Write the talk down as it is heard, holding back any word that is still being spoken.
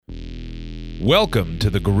Welcome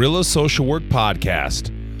to the Guerrilla Social Work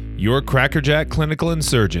Podcast, your crackerjack clinical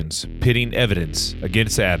insurgents pitting evidence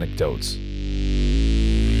against anecdotes.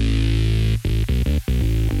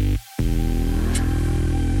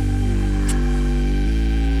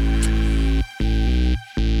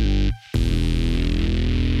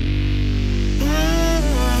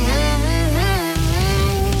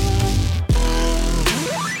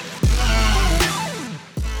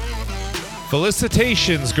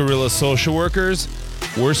 Felicitations, Guerrilla Social Workers.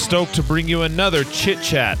 We're stoked to bring you another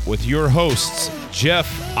chit-chat with your hosts,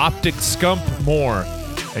 Jeff Optic Scump Moore,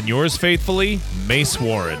 and yours faithfully, Mace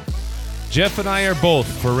Warren. Jeff and I are both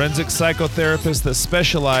forensic psychotherapists that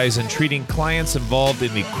specialize in treating clients involved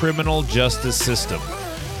in the criminal justice system.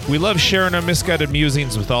 We love sharing our misguided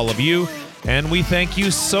musings with all of you, and we thank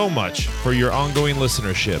you so much for your ongoing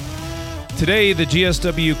listenership. Today, the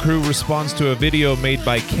GSW crew responds to a video made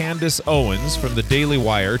by Candace Owens from the Daily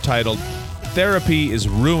Wire titled, "Therapy is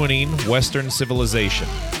Ruining Western Civilization."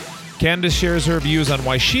 Candace shares her views on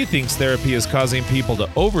why she thinks therapy is causing people to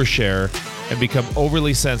overshare and become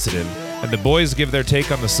overly sensitive, and the boys give their take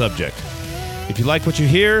on the subject. If you like what you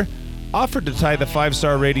hear, offer to tie the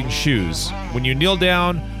 5-star rating shoes. When you kneel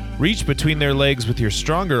down, reach between their legs with your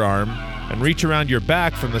stronger arm and reach around your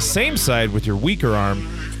back from the same side with your weaker arm,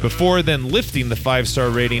 before then lifting the 5-star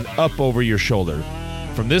rating up over your shoulder.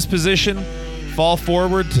 From this position, fall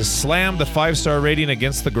forward to slam the 5-star rating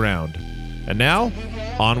against the ground. And now,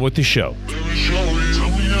 on with the show.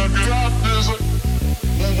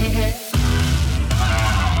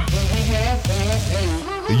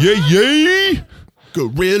 Yay!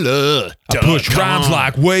 Gorilla. I push rhymes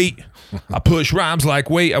like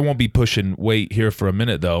weight. I won't be pushing weight here for a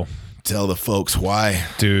minute, though. Tell the folks why,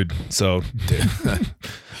 dude. So,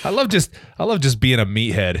 I love just being a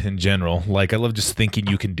meathead in general. Like, I love just thinking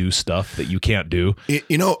you can do stuff that you can't do.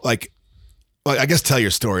 You know, like I guess tell your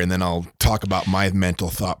story, and then I'll talk about my mental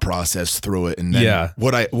thought process through it, and then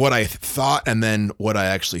what I thought, and then what I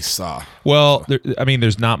actually saw. Well,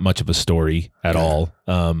 there's not much of a story at all.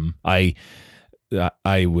 I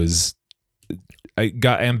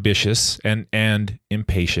got ambitious and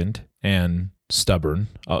impatient and stubborn,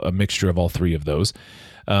 a mixture of all three of those,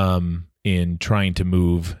 in trying to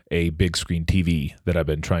move a big screen TV that I've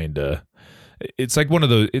been trying to. It's like one of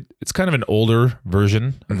those. It's kind of an older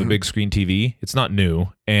version of a big screen TV. It's not new,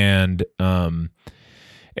 and I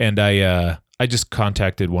just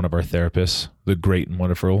contacted one of our therapists, the great and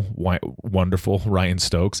wonderful Ryan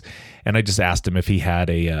Stokes, and I just asked him if he had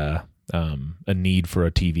a need for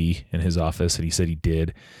a TV in his office, and he said he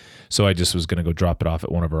did. So I just was going to go drop it off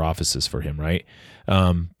at one of our offices for him, right?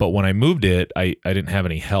 But when I moved it, I didn't have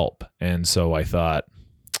any help. And so I thought,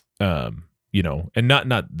 and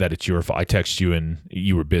not that it's your fault. I texted you and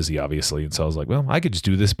you were busy, obviously. And so I was like, well, I could just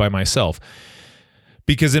do this by myself.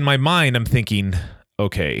 Because in my mind, I'm thinking,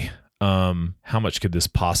 okay, how much could this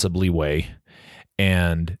possibly weigh?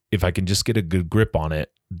 And if I can just get a good grip on it,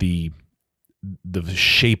 the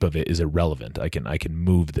shape of it is irrelevant. I can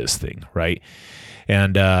move this thing, right?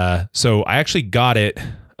 And so I actually got it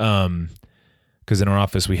because in our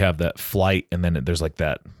office we have that flight, and then there's like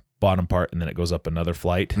that bottom part, and then it goes up another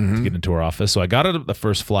flight to get into our office. So I got it at the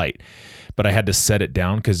first flight, but I had to set it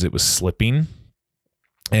down because it was slipping,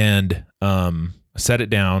 and set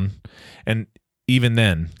it down. And even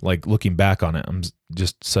then, like looking back on it, I'm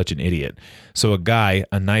just such an idiot. So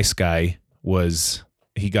a nice guy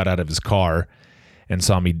he got out of his car and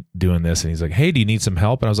saw me doing this, and he's like, "Hey, do you need some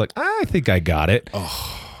help?" And I was like, "I think I got it."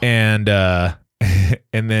 Oh. And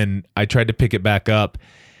and then I tried to pick it back up,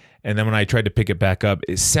 and then when I tried to pick it back up,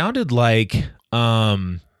 it sounded like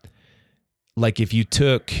if you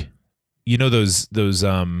took, those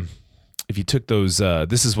if you took those,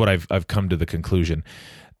 this is what I've come to the conclusion,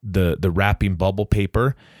 the wrapping bubble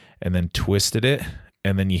paper, and then twisted it,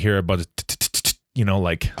 and then you hear about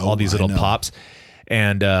like all these little pops.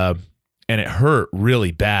 And it hurt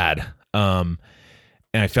really bad. And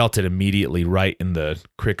I felt it immediately right in the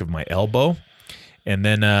crick of my elbow. And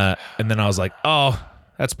then I was like, oh,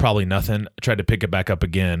 that's probably nothing. I tried to pick it back up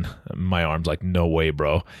again. My arm's like, no way,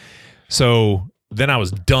 bro. So then I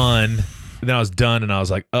was done. And I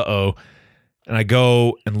was like, uh-oh. And I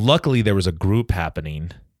go, and luckily there was a group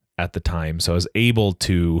happening at the time. So I was able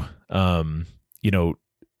to,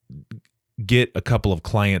 get a couple of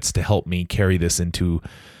clients to help me carry this into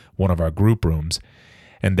one of our group rooms,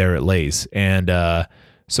 and there it lays. And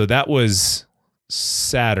so that was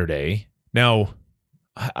Saturday. Now,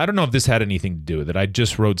 I don't know if this had anything to do with it. I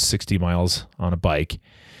just rode 60 miles on a bike,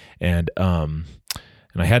 and I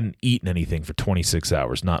hadn't eaten anything for 26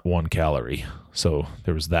 hours, not 1 calorie. So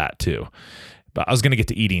there was that too. But I was going to get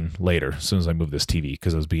to eating later as soon as I moved this TV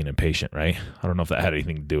because I was being impatient, right? I don't know if that had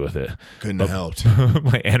anything to do with it. Couldn't have helped.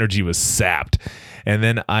 My energy was sapped. And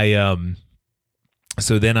then after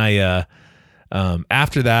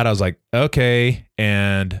that, I was like, okay.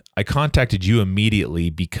 And I contacted you immediately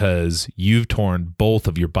because you've torn both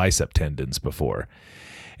of your bicep tendons before.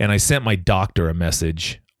 And I sent my doctor a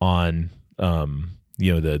message on,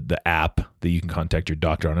 the app that you can contact your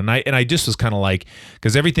doctor on. And I just was kind of like,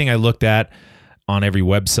 because everything I looked at on every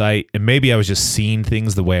website, and maybe I was just seeing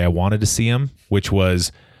things the way I wanted to see them, which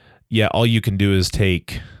was, all you can do is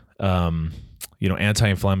take,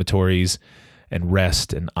 anti-inflammatories and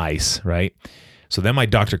rest and ice, right? So then my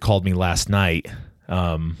doctor called me last night.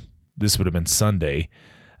 This would have been Sunday.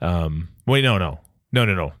 No.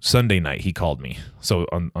 Sunday night he called me. So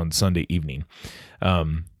on Sunday evening.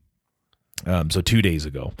 So 2 days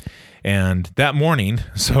ago. And that morning,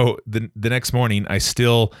 so the next morning, I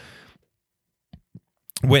still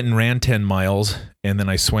went and ran 10 miles, and then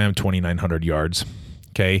I swam 2,900 yards,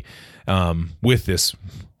 okay, with this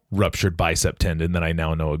ruptured bicep tendon that I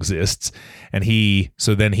now know exists. And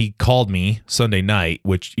then he called me Sunday night,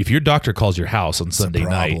 which if your doctor calls your house on Sunday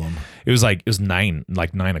night, it was 9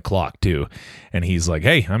 o'clock too. And he's like,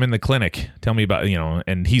 hey, I'm in the clinic. Tell me about,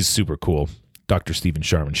 and he's super cool. Dr. Stephen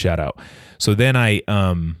Sharman, shout out. So then I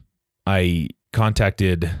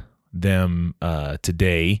contacted them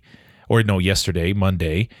yesterday,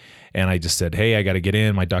 Monday. And I just said, hey, I got to get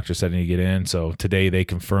in. My doctor said I need to get in. So today they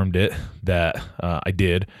confirmed it that I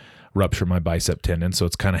did rupture my bicep tendon. So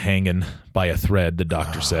it's kind of hanging by a thread, the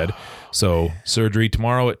doctor said. So surgery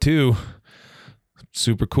tomorrow at 2.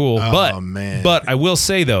 Super cool. But I will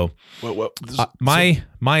say though,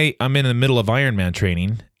 I'm in the middle of Ironman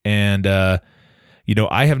training, and I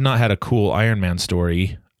have not had a cool Ironman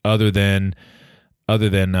story other than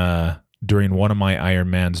during one of my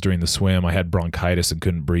Ironmans during the swim, I had bronchitis and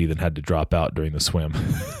couldn't breathe and had to drop out during the swim.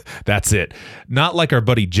 That's it. Not like our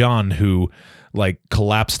buddy John, who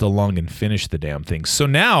collapsed a lung and finished the damn thing. So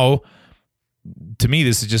now, to me,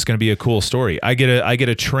 this is just going to be a cool story. I get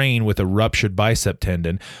to train with a ruptured bicep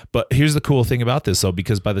tendon. But here's the cool thing about this, though,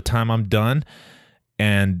 because by the time I'm done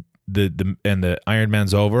and the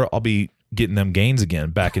Ironman's over, I'll be getting them gains again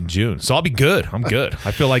back in June. So I'll be good. I'm good.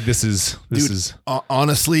 I feel like this is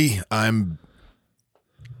honestly, I'm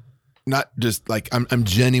not just I'm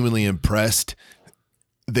genuinely impressed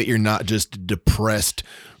that you're not just a depressed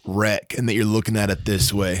wreck and that you're looking at it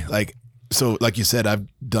this way. So like you said, I've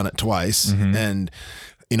done it twice, and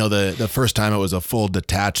the first time it was a full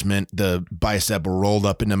detachment. The bicep rolled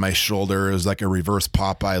up into my shoulder. It was like a reverse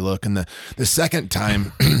Popeye look. And the second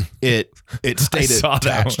time it stayed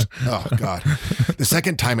attached. Oh God. The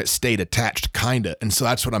second time it stayed attached kinda. And so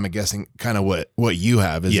that's what I'm guessing kind of what you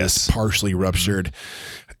have is this partially ruptured.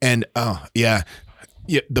 And the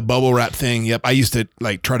bubble wrap thing. Yep. I used to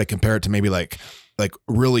try to compare it to maybe like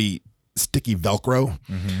really sticky Velcro.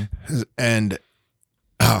 And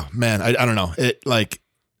oh man, I don't know. It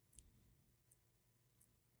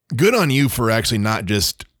good on you for actually not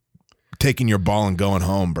just taking your ball and going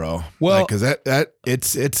home, bro. Well, because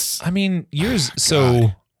it's. I mean, yours.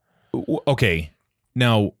 So, okay.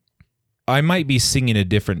 Now, I might be singing a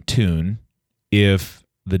different tune if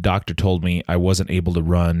the doctor told me I wasn't able to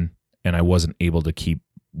run and I wasn't able to keep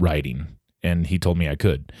riding, and he told me I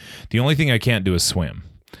could. The only thing I can't do is swim,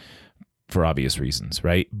 for obvious reasons,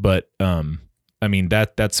 right? But I mean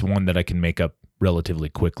that's one that I can make up relatively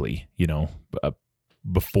quickly.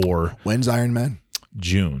 Before when's Ironman?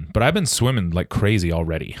 June. But I've been swimming like crazy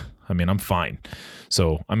already. I mean, I'm fine.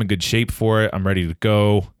 So I'm in good shape for it. I'm ready to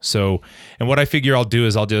go. So, and what I figure I'll do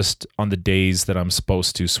is I'll just, on the days that I'm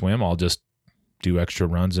supposed to swim, I'll just do extra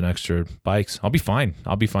runs and extra bikes. I'll be fine.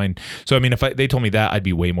 So, I mean, if they told me that, I'd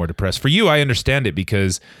be way more depressed. For you, I understand it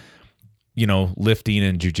because, lifting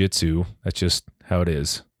and jujitsu, that's just how it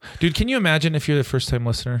is. Dude, can you imagine if you're the first time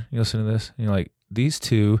listener, you listen to this and you're like, these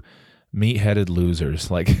two meat-headed losers,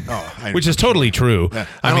 which is totally true. Yeah.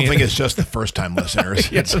 I don't think it's just the first-time listeners.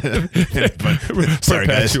 But, sorry,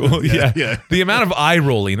 guys. Yeah. The amount of eye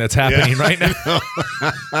rolling that's happening right now.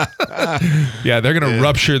 Yeah, they're gonna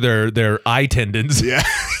rupture their eye tendons. Yeah.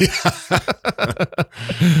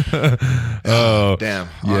 Oh, damn.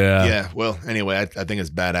 Yeah. Well, anyway, I think it's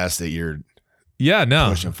badass that you're. Yeah, no.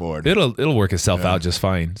 Pushing forward. It'll work itself out just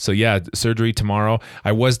fine. So yeah, surgery tomorrow.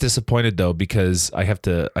 I was disappointed though because I have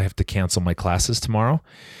to cancel my classes tomorrow,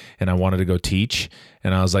 and I wanted to go teach.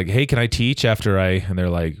 And I was like, "Hey, can I teach after I?" And they're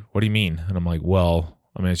like, "What do you mean?" And I'm like, "Well,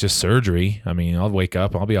 I mean, it's just surgery. I mean, I'll wake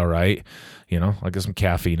up, I'll be all right. I'll get some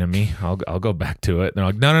caffeine in me. I'll go back to it." And they're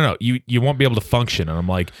like, "No. You won't be able to function." And I'm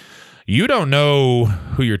like, you don't know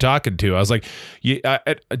who you're talking to. I was like,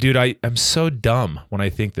 dude, I'm so dumb when I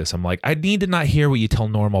think this. I'm like, I need to not hear what you tell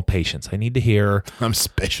normal patients. I need to hear. I'm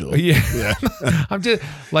special. Yeah. I'm just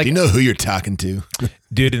like, do you know who you're talking to?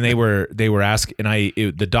 Dude, and they were asking, and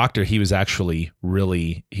the doctor, he was actually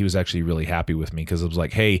really happy with me because it was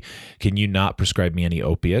like, hey, can you not prescribe me any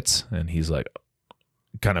opiates? And he's like,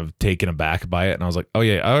 kind of taken aback by it. And I was like, oh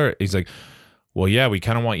yeah, all right. He's like, well, yeah, we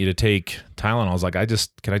kind of want you to take Tylenol. I was like, can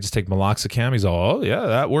I just take meloxicam? He's all, oh yeah,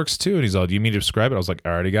 that works too. And he's all, do you mean to prescribe it? I was like, I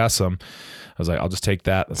already got some. I was like, I'll just take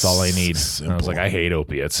that. That's all I need. Simple. And I was like, I hate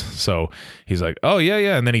opiates. So he's like, oh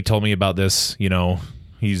yeah. And then he told me about this, I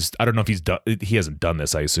don't know if he hasn't done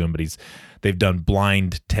this, I assume, but they've done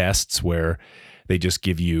blind tests where they just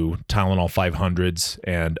give you Tylenol 500s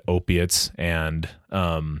and opiates, and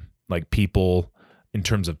like people in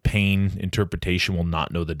terms of pain interpretation will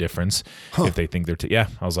not know the difference if they think they're yeah.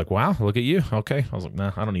 I was like, wow, look at you. Okay. I was like,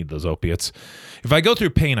 nah, I don't need those opiates. If I go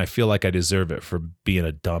through pain, I feel like I deserve it for being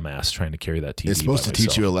a dumbass trying to carry that TV. It's supposed to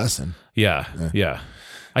teach you a lesson. Yeah.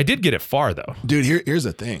 I did get it far though. Dude, here's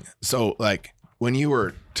the thing. So like when you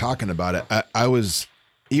were talking about it, I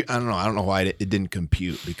don't know why it didn't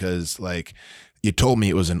compute, because like you told me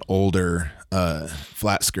it was an older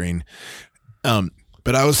flat screen.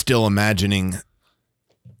 But I was still imagining,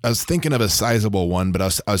 I was thinking of a sizable one, but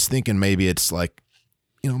I was thinking maybe it's like,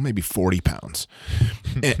 maybe 40 pounds.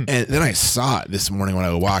 And then I saw it this morning when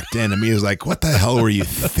I walked in, and me was like, what the hell were you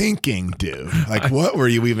thinking, dude? Like, what were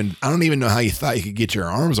you even, I don't even know how you thought you could get your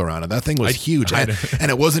arms around it. That thing was huge. And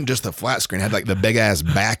it wasn't just a flat screen. It had like the big ass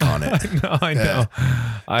back on it. I know.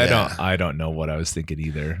 I don't know what I was thinking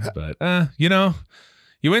either, but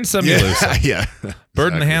you win some, you lose some. Yeah.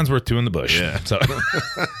 Bird in the hand's worth two in the bush. Yeah. So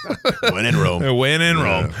win in Rome. Win in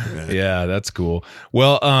Rome. Yeah, that's cool.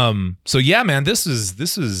 Well, so yeah, man, this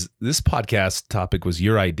podcast topic was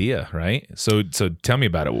your idea, right? So tell me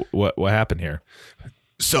about it. What happened here?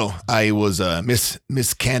 So I was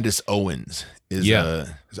Miss Candace Owens. Is it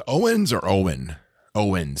Owens or Owen?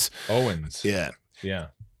 Owens. Yeah.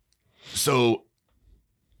 So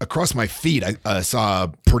across my feed, I saw a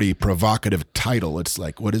pretty provocative title. It's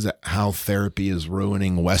like, what is it? How therapy is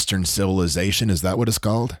ruining Western civilization. Is that what it's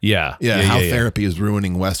called? Yeah. How therapy is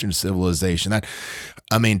ruining Western civilization.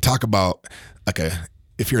 Talk about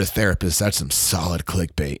if you're a therapist, that's some solid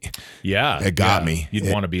clickbait. Yeah. It got me.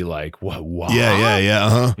 You'd want to be like, what? Wow. Yeah.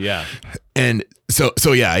 Uh-huh. Yeah. And so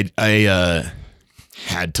yeah, I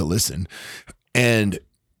had to listen, and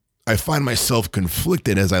I find myself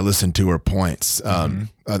conflicted as I listen to her points.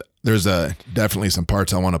 There's definitely some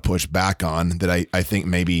parts I want to push back on that I think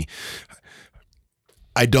maybe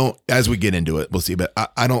I don't, as we get into it, we'll see, but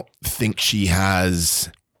I don't think she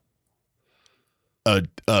has a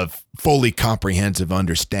fully comprehensive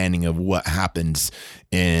understanding of what happens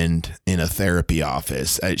in a therapy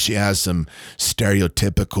office. She has some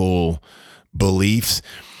stereotypical beliefs,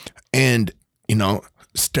 and,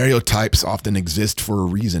 stereotypes often exist for a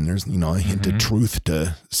reason. There's, a hint of truth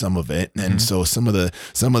to some of it. And so some of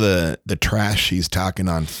the trash she's talking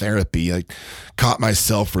on therapy, I caught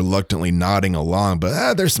myself reluctantly nodding along,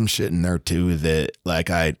 but there's some shit in there too that like,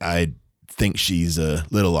 I think she's a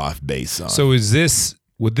little off base on. So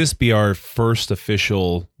would this be our first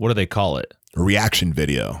official, what do they call it? A reaction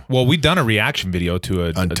video. Well, we've done a reaction video to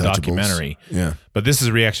a documentary. Yeah. But this is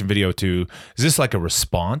a reaction video to, is this like a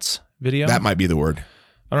response video? That might be the word.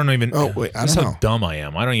 I don't even. Oh wait, I don't know. How dumb I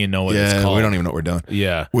am. I don't even know what it's called. We don't even know what we're doing.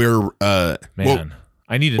 Yeah, we're man.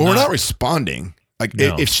 I need to. Well, we're not responding. Like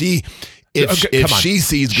if she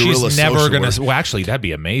sees Guerrilla, she's never gonna. Well, actually, that'd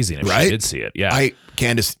be amazing if she did see it. Yeah,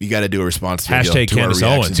 Candace, you got to do a response video. Hashtag Candace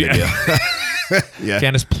Owens. Yeah.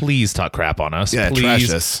 Candace, please talk crap on us. Yeah, please, trash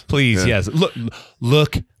us. Please, yes.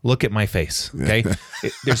 Look at my face. Okay,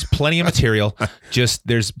 there's plenty of material. Just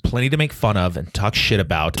there's plenty to make fun of and talk shit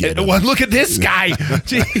about. Look at this guy.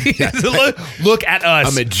 look at us.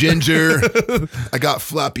 I'm a ginger. I got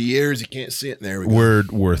floppy ears. You can't see it. There we go. We're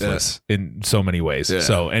worthless in so many ways. Yeah.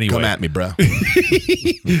 So anyway, come at me, bro.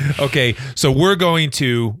 Okay, so we're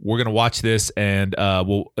gonna watch this, and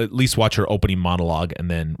we'll at least watch her opening monologue and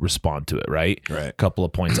then respond to it. Right. A couple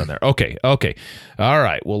of points on there. Okay. All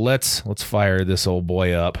right. Well, let's fire this old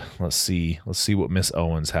boy up. Let's see what Miss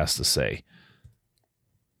Owens has to say.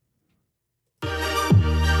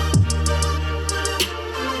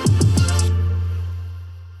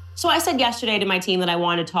 So I said yesterday to my team that I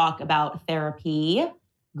want to talk about therapy,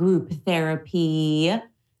 group therapy,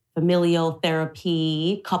 familial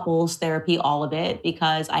therapy, couples therapy, all of it,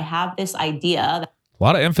 because I have this idea. A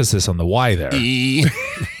lot of emphasis on the why there.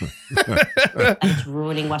 that it's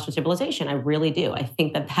ruining Western civilization. I really do. I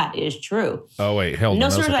think that that is true. Oh, wait. Hell No no.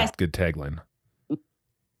 That was sooner like did a good tagline.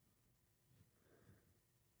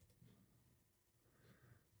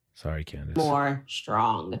 Sorry, Candace. More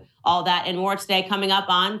strong. All that and more today coming up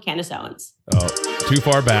on Candace Owens. Oh, too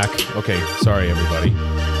far back. Okay. Sorry, everybody.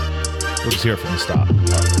 We'll just hear it from the top.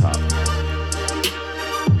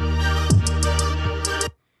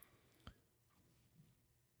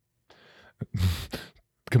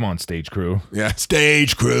 Come on, stage crew. Yeah,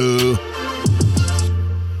 stage crew.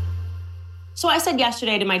 So I said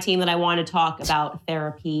yesterday to my team that I want to talk about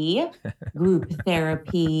therapy, group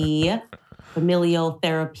therapy, familial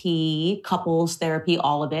therapy, couples therapy,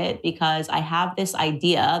 all of it, because I have this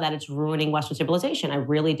idea that it's ruining Western civilization. I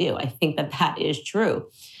really do. I think that that is true.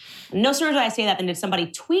 No sooner did I say that than did somebody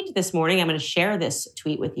tweet this morning. I'm going to share this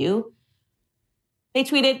tweet with you. They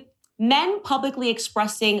tweeted, men publicly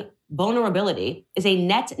expressing vulnerability is a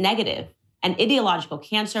net negative and ideological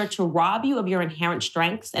cancer to rob you of your inherent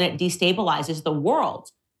strengths, and it destabilizes the world.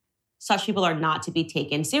 Such people are not to be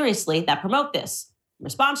taken seriously that promote this. In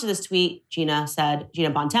response to this tweet, Gina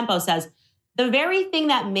Bontempo says, the very thing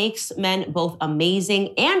that makes men both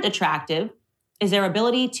amazing and attractive is their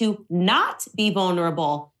ability to not be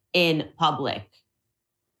vulnerable in public.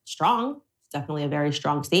 Strong. It's definitely a very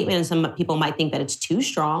strong statement. And some people might think that it's too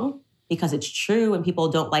strong because it's true and people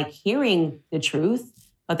don't like hearing the truth.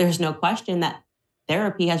 But there's no question that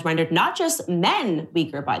therapy has rendered not just men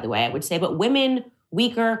weaker, by the way, I would say, but women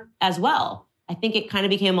weaker as well. I think it kind of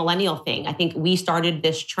became a millennial thing. I think we started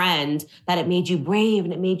this trend that it made you brave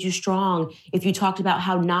and it made you strong if you talked about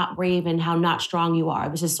how not brave and how not strong you are.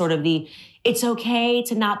 This is sort of the it's okay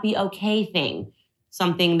to not be okay thing,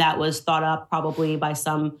 something that was thought up probably by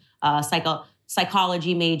some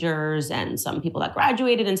psychology majors and some people that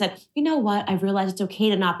graduated and said, you know what, I realized it's okay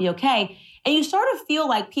to not be okay. And you sort of feel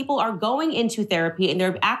like people are going into therapy and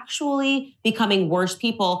they're actually becoming worse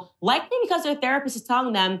people, likely because their therapist is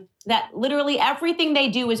telling them that literally everything they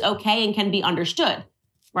do is okay and can be understood,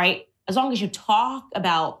 right? As long as you talk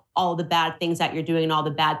about all the bad things that you're doing and all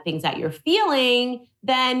the bad things that you're feeling,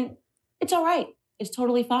 then it's all right. It's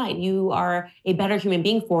totally fine. You are a better human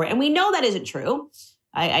being for it. And we know that isn't true.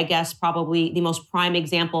 I guess probably the most prime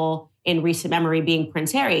example in recent memory being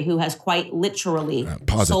Prince Harry, who has quite literally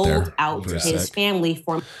sold out his family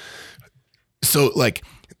for. So like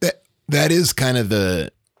that is kind of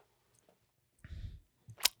the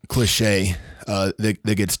cliche that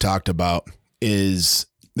gets talked about is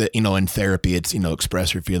that, you know, in therapy, it's, you know,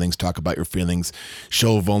 express your feelings, talk about your feelings,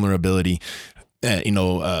 show vulnerability,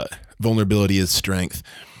 vulnerability is strength.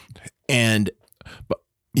 And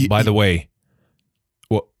by the way,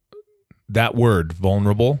 that word,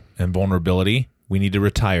 vulnerable and vulnerability, we need to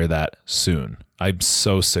retire that soon. I'm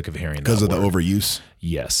so sick of hearing that because of word. the overuse.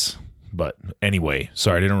 Yes. But anyway,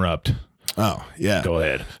 sorry to interrupt. Oh, yeah. Go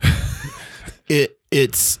ahead.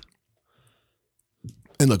 It's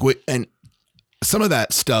and look, and some of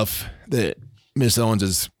that stuff that Miss Owens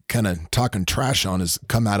is kind of talking trash on has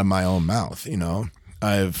come out of my own mouth. You know,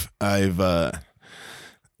 I've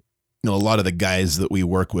you know, a lot of the guys that we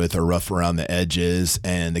work with are rough around the edges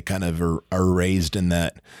and they kind of are raised in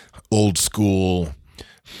that old school,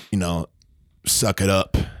 you know, suck it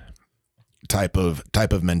up type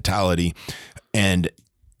of mentality. And,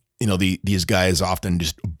 you know, these guys often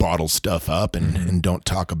just bottle stuff up and don't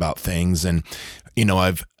talk about things. And, you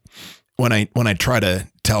know, when I try to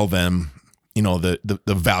tell them, you know, the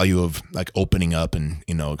value of like opening up and,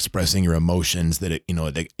 you know, expressing your emotions, that it, you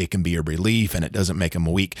know, it can be a relief and it doesn't make them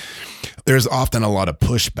weak. There's often a lot of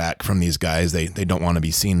pushback from these guys. They don't want to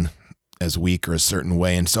be seen as weak or a certain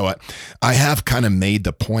way. And so I have kind of made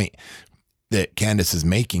the point that Candace is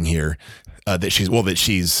making here, that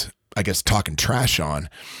she's, I guess, talking trash on.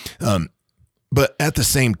 But at the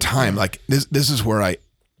same time, like this is where I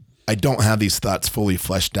don't have these thoughts fully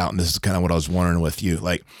fleshed out. And this is kind of what I was wondering with you.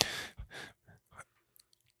 Like,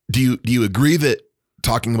 do you agree that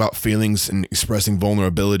talking about feelings and expressing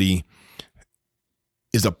vulnerability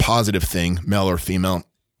is a positive thing, male or female?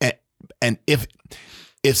 And if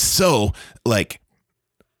so, like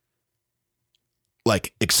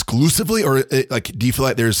exclusively, or like, do you feel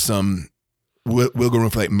like there's some wiggle room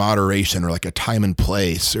for like moderation or like a time and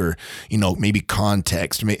place, or, you know, maybe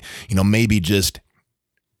context, you know, maybe just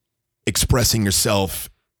expressing yourself,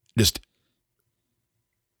 just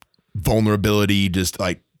vulnerability, just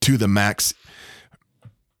like to the max?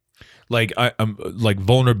 Like I'm like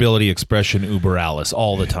vulnerability expression uber alles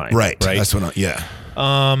all the time. Right. That's what yeah.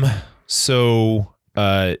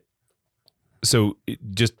 So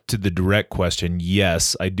just to the direct question,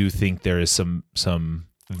 yes, I do think there is some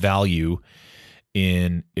value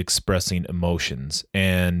in expressing emotions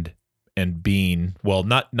and being, well,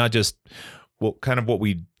 not just, well, kind of what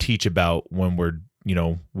we teach about when we're,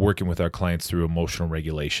 working with our clients through emotional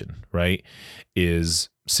regulation, right? Is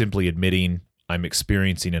simply admitting I'm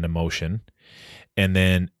experiencing an emotion and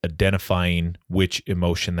then identifying which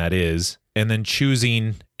emotion that is, and then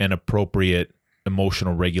choosing an appropriate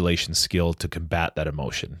emotional regulation skill to combat that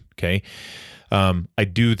emotion. Okay. I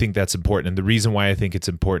do think that's important. And the reason why I think it's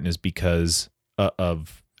important is because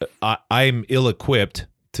I'm ill-equipped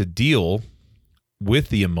to deal with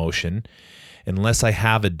the emotion unless I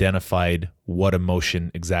have identified what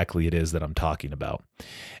emotion exactly it is that I'm talking about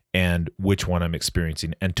and which one I'm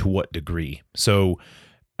experiencing and to what degree. So,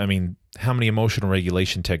 I mean, how many emotional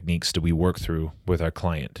regulation techniques do we work through with our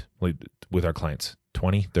clients?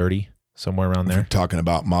 20, 30, somewhere around there? We're talking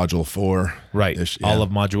about module 4. Right. Yeah. All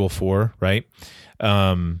of module 4, right?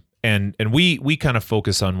 And we kind of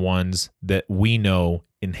focus on ones that we know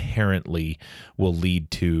inherently will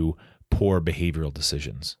lead to poor behavioral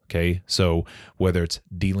decisions. Okay. So whether it's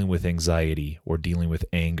dealing with anxiety or dealing with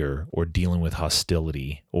anger or dealing with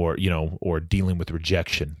hostility or dealing with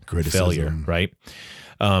rejection, criticism, failure, right?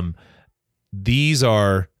 These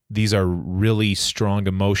are really strong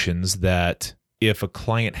emotions that if a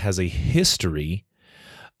client has a history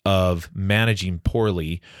of managing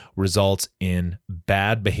poorly, results in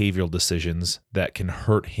bad behavioral decisions that can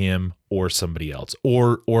hurt him or somebody else,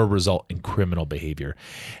 or result in criminal behavior.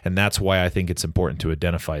 And that's why I think it's important to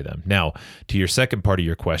identify them. Now, to your second part of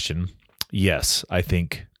your question, yes, I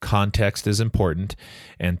think context is important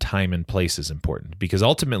and time and place is important, because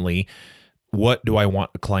ultimately, what do I want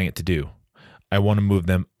a client to do? I want to move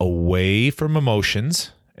them away from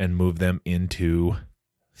emotions and move them into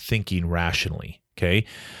thinking rationally. Okay.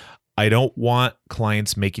 I don't want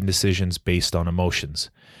clients making decisions based on emotions.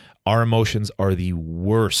 Our emotions are the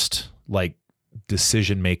worst,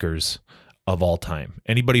 decision makers of all time.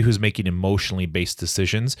 Anybody who's making emotionally based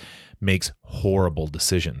decisions makes horrible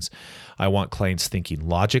decisions. I want clients thinking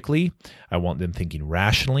logically. I want them thinking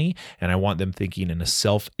rationally, and I want them thinking in a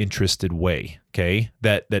self-interested way. Okay.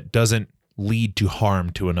 That doesn't lead to harm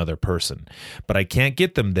to another person. But I can't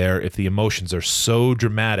get them there if the emotions are so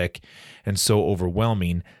dramatic and so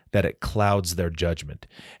overwhelming that it clouds their judgment.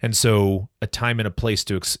 And so a time and a place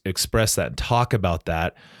to express that and talk about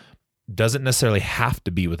that doesn't necessarily have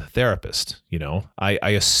to be with a therapist. I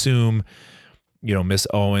assume, Miss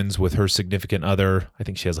Owens with her significant other, I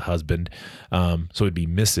think she has a husband. So it'd be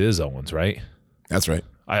Mrs. Owens, right? That's right.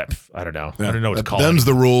 I don't know. Yeah. I don't know what to call Them's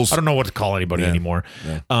the rules. I don't know what to call anybody anymore.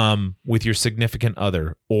 Yeah. With your significant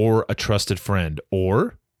other or a trusted friend,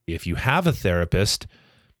 or if you have a therapist,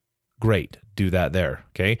 great, do that there.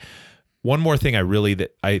 Okay. One more thing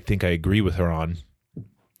that I think I agree with her on.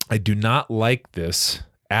 I do not like this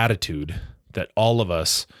attitude that all of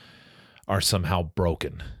us are somehow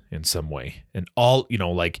broken in some way. And all,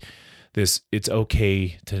 this, it's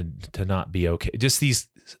okay to not be okay. Just these,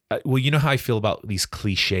 you know how I feel about these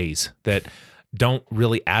cliches that don't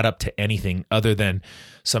really add up to anything other than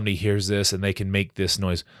somebody hears this and they can make this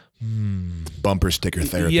noise. Bumper sticker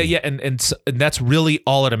therapy. Yeah. And that's really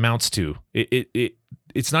all it amounts to.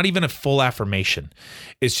 It's not even a full affirmation.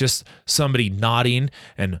 It's just somebody nodding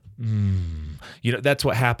and, that's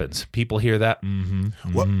what happens. People hear that.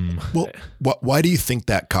 Why do you think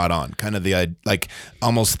that caught on? Kind of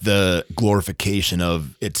almost the glorification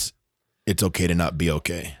of it's okay to not be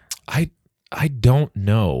okay. I don't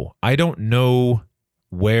know. I don't know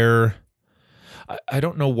where, I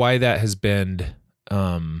don't know why that has been,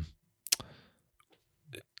 how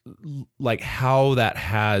that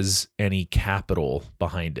has any capital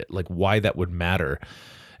behind it, why that would matter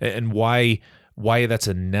and why that's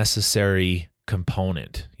a necessary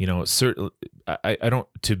component. It's certain, I don't,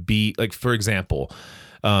 to be for example,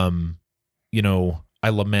 I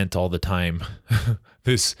lament all the time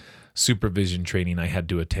this supervision training I had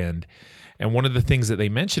to attend. And one of the things that they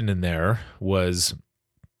mentioned in there was,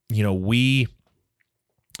 we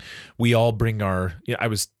all bring our, I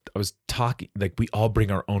was talking, we all bring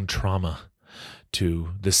our own trauma to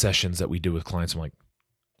the sessions that we do with clients. I'm like,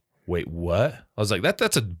 wait, what? I was like,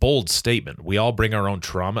 that's a bold statement. We all bring our own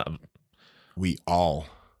trauma. We all.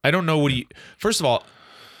 I don't know first of all,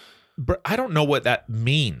 I don't know what that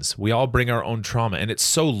means. We all bring our own trauma, and it's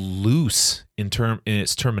so loose in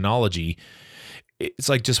its terminology. It's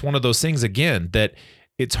just one of those things again that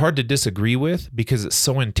it's hard to disagree with because it's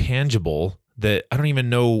so intangible that I don't even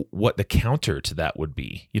know what the counter to that would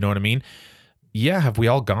be. You know what I mean? Yeah. Have we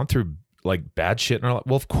all gone through bad shit in our life?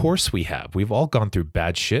 Well, of course we have. We've all gone through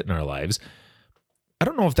bad shit in our lives. I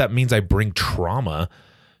don't know if that means I bring trauma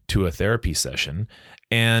to a therapy session.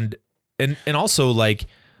 And and also like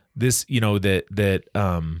this, that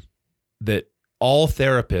all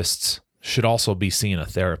therapists should also be seeing a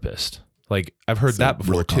therapist. Like I've heard that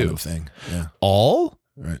before real too. common thing. Yeah. All.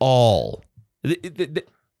 Right.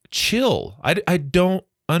 Chill. I don't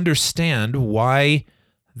understand why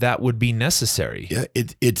that would be necessary. Yeah.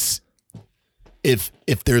 It's if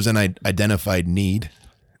there's an identified need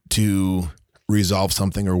to resolve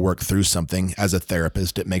something or work through something as a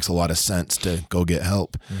therapist, it makes a lot of sense to go get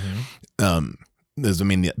help. There's, I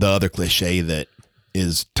mean, the other cliche that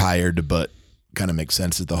is tired but kind of makes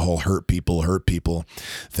sense is the whole hurt people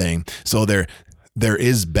thing. So there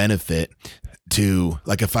is benefit to,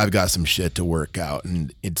 like, if I've got some shit to work out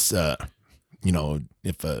and it's,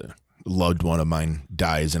 if a loved one of mine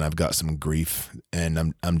dies and I've got some grief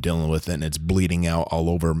and I'm dealing with it and it's bleeding out all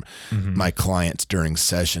over my clients during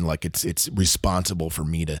session, like it's responsible for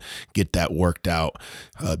me to get that worked out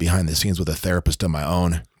behind the scenes with a therapist of my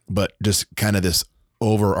own. But just kind of this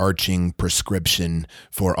overarching prescription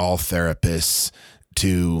for all therapists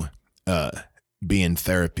to be in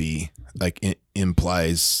therapy, like it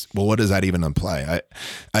implies, well, what does that even imply?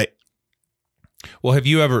 Well, have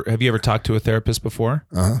you ever talked to a therapist before?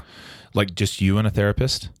 Like just you and a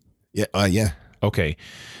therapist? Yeah. Yeah. Okay.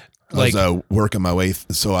 I was working my way.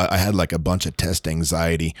 So I had like a bunch of test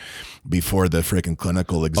anxiety before the freaking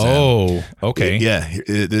clinical exam. Oh, okay.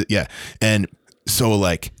 Yeah. And so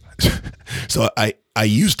like, so I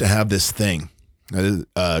used to have this thing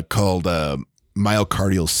called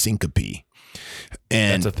myocardial syncope.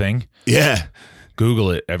 And that's a thing? Yeah.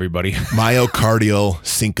 Google it, everybody. Myocardial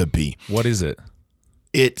syncope. What is it?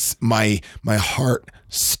 It's my heart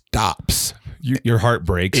stops. Your heart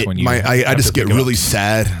breaks when you. I just get really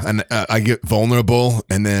sad and I get vulnerable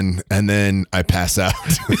and then I pass out.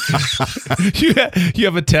 you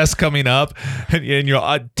have a test coming up and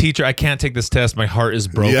you're teacher. I can't take this test. My heart is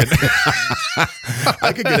broken. Yeah.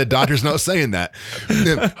 I could get a doctor's note saying that.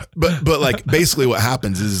 But like basically what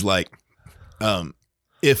happens is like,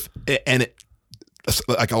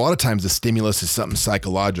 like a lot of times the stimulus is something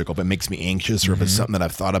psychological, if it makes me anxious or if it's something that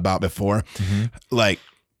I've thought about before, like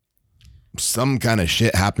some kind of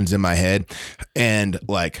shit happens in my head and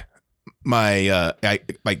like my, I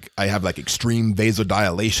have like extreme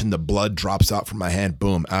vasodilation. The blood drops out from my hand.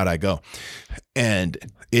 Boom, out I go. And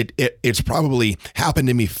it's probably happened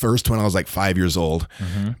to me first when I was like 5 years old.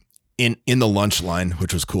 In the lunch line,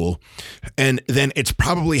 which was cool. And then it's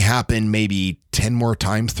probably happened maybe 10 more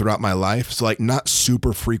times throughout my life. So like not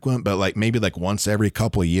super frequent, but like maybe like once every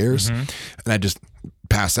couple of years. And I just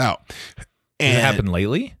pass out. And it happened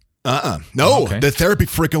lately? No, okay. The therapy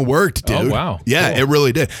freaking worked, dude. Oh, wow. Yeah, Cool. It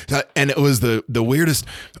really did. And it was the weirdest.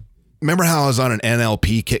 Remember how I was on an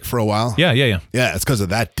NLP kick for a while? Yeah. Yeah, it's because of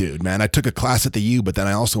that dude, man. I took a class at the U, but then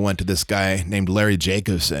I also went to this guy named Larry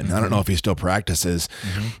Jacobson. I don't know if he still practices,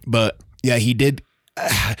 but yeah, he did.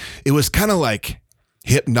 It was kind of like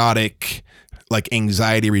hypnotic, like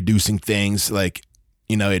anxiety reducing things. Like,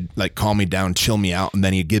 it'd like calm me down, chill me out. And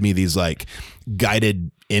then he'd give me these like guided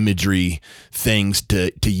imagery things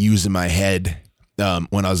to use in my head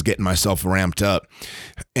when I was getting myself ramped up.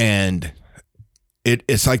 And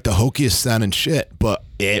it's like the hokiest sounding shit, but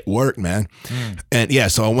it worked, man. And yeah,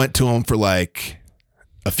 so I went to him for like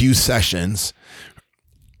a few sessions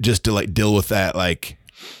just to like deal with that. Like,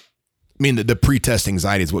 I mean, the pre-test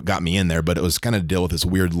anxiety is what got me in there, but it was kind of deal with this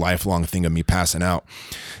weird lifelong thing of me passing out.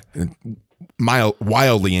 And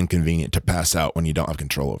wildly inconvenient to pass out when you don't have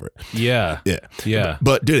control over it. Yeah.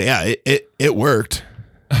 But dude, yeah, it worked.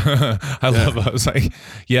 I was like,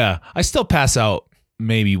 yeah, I still pass out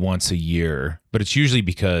maybe once a year, but it's usually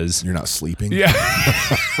because you're not sleeping. Yeah.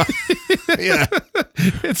 Yeah.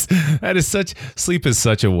 Sleep is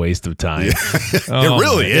such a waste of time. It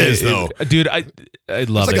really is though. Dude, I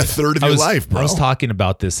love it. It's like a third of your life, bro. I was talking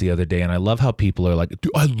about this the other day and I love how people are like,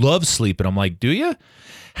 dude, I love sleep. And I'm like, do you?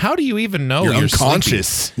 How do you even know you're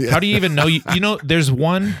unconscious? Yeah. How do you even know? There's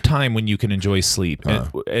one time when you can enjoy sleep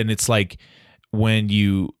and it's like when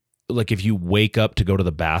if you wake up to go to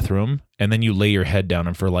the bathroom and then you lay your head down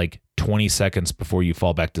and for like 20 seconds before you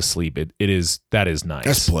fall back to sleep, that is nice.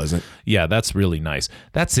 That's pleasant. Yeah, that's really nice.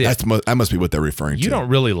 That's it. That must be what they're referring to. You don't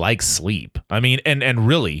really like sleep. I mean, and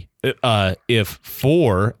really, if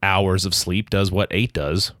 4 hours of sleep does what 8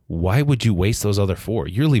 does, why would you waste those other 4?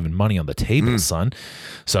 You're leaving money on the table, son.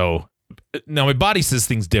 So now my body says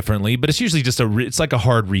things differently, but it's usually just it's like a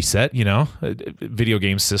hard reset, video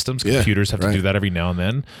game systems, computers have to do that every now and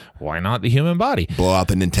then. Why not the human body? Blow out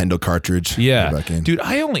the Nintendo cartridge. Yeah. Dude,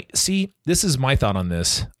 this is my thought on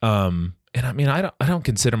this. And I mean, I don't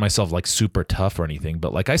consider myself like super tough or anything,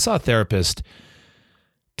 but like I saw a therapist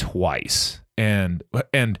twice and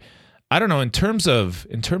I don't know. In terms of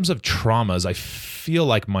traumas, I feel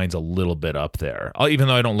like mine's a little bit up there. Even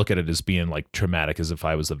though I don't look at it as being like traumatic as if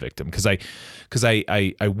I was the victim, because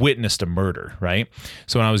I witnessed a murder, right?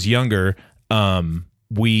 So when I was younger, there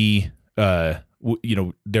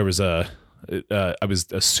was I was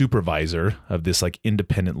a supervisor of this like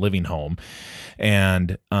independent living home,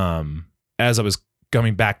 and as I was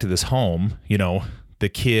coming back to this home, the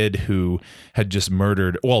kid who had just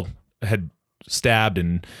had stabbed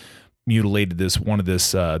and mutilated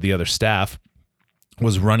the other staff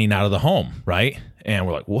was running out of the home, right? And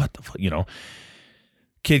we're like, what the fuck,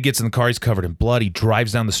 Kid gets in the car, he's covered in blood, he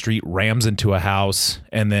drives down the street, rams into a house,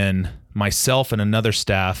 and then myself and another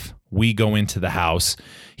staff, we go into the house.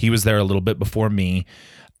 He was there a little bit before me.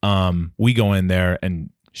 We go in there and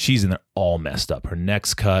she's in there all messed up. Her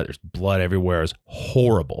neck's cut. There's blood everywhere. It's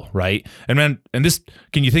horrible, right? And this,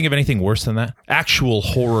 can you think of anything worse than that? Actual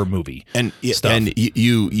horror movie and stuff. And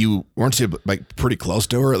you weren't you like pretty close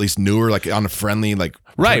to her, at least knew her, like on a friendly, like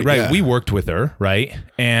right. Yeah. We worked with her, right?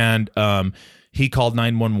 And he called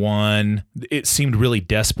 911. It seemed really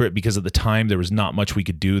desperate because at the time there was not much we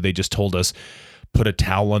could do. They just told us put a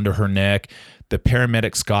towel under her neck. The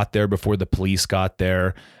paramedics got there before the police got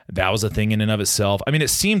there. That was a thing in and of itself. I mean, it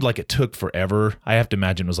seemed like it took forever. I have to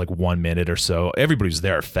imagine it was like 1 minute or so. Everybody was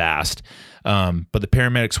there fast. But the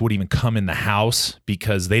paramedics wouldn't even come in the house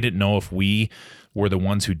because they didn't know if we were the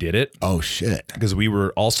ones who did it. Oh, shit. Because we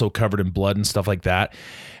were also covered in blood and stuff like that.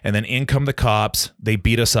 And then in come the cops. They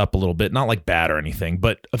beat us up a little bit. Not like bad or anything.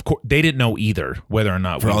 But of course, they didn't know either whether or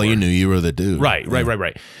not For all you knew, you were the dude. Right.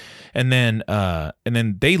 And then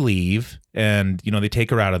they leave and, they take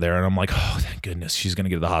her out of there. And I'm like, oh, thank goodness she's going to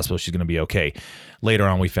get to the hospital. She's going to be okay. Later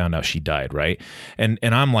on, we found out she died. Right. And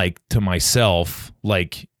I'm like to myself,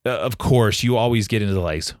 like, of course, you always get into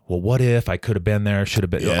like, well, what if I could have been there? Should have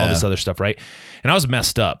been all this other stuff. Right. And I was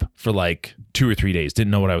messed up for like 2 or 3 days. Didn't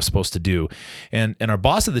know what I was supposed to do. And our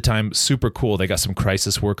boss at the time, super cool. They got some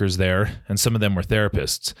crisis workers there and some of them were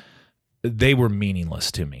therapists. They were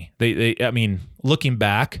meaningless to me. I mean, looking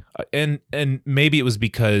back, and maybe it was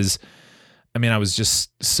because, I mean, I was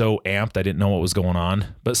just so amped. I didn't know what was going on,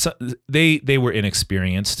 but they were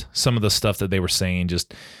inexperienced. Some of the stuff that they were saying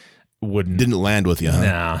just didn't land with you, huh?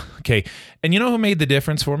 Nah. Okay. And you know who made the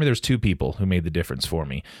difference for me? There's 2 people who made the difference for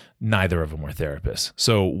me. Neither of them were therapists.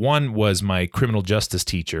 So one was my criminal justice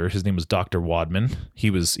teacher. His name was Dr. Wadman. He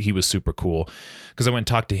was super cool because I went and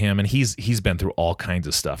talked to him and he's been through all kinds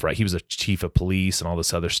of stuff, right? He was a chief of police and all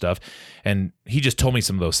this other stuff. And he just told me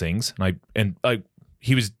some of those things. And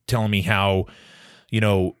he was telling me how,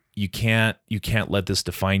 you can't let this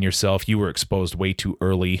define yourself. You were exposed way too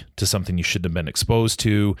early to something you shouldn't have been exposed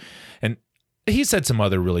to. And he said some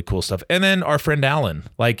other really cool stuff. And then our friend Alan,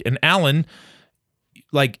 Alan,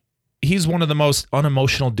 he's one of the most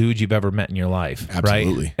unemotional dudes you've ever met in your life.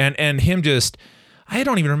 Absolutely. Right? And him just, I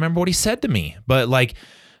don't even remember what he said to me, but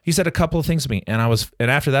he said a couple of things to me and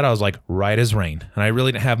after that I was like right as rain. And I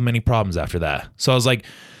really didn't have many problems after that. So I was like,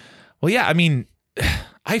 well, yeah, I mean,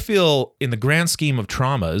 I feel in the grand scheme of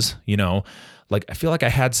traumas, I feel like I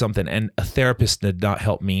had something and a therapist did not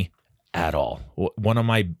help me at all. One of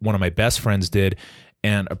my best friends did,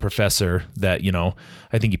 and a professor that,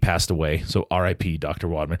 I think he passed away. So RIP Dr.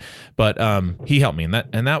 Wadman, but he helped me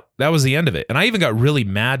and that was the end of it. And I even got really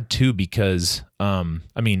mad too, because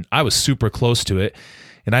I was super close to it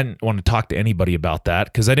and I didn't want to talk to anybody about that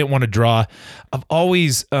because I didn't want to draw. I've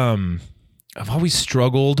always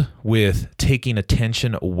struggled with taking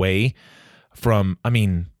attention away from,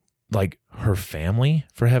 her family,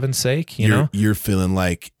 for heaven's sake, You're feeling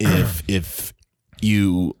like if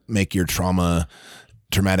you make your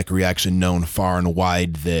traumatic reaction known far and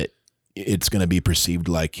wide, that it's going to be perceived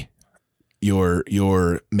like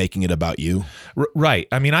you're making it about you. Right.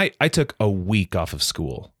 I mean, I took a week off of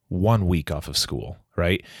school, 1 week off of school.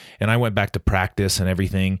 Right. And I went back to practice and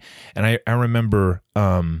everything. And I remember,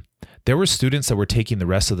 there were students that were taking the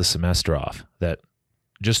rest of the semester off that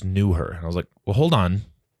just knew her. And I was like, well, hold on,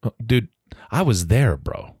 dude, I was there,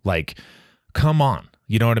 bro. Come on.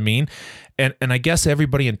 You know what I mean? And I guess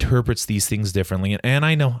everybody interprets these things differently. And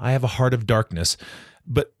I know I have a heart of darkness,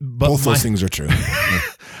 but both those things are true.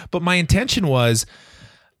 But my intention was,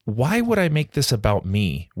 why would I make this about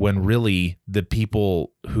me when really the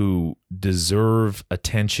people who deserve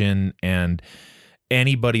attention and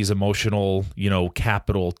anybody's emotional,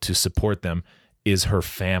 capital to support them is her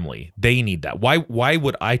family. They need that. Why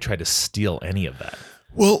would I try to steal any of that?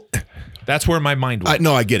 Well, that's where my mind went.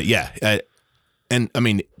 No, I get it. Yeah. And I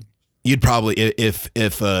mean, you'd probably,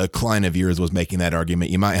 if a client of yours was making that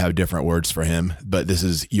argument, you might have different words for him, but this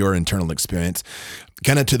is your internal experience.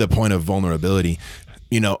 Kind of to the point of vulnerability,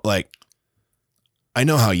 I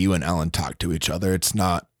know how you and Alan talk to each other. It's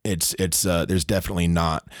not, there's definitely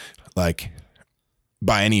not like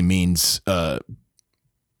by any means, I'm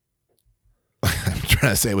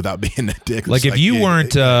trying to say it without being a dick. Like if you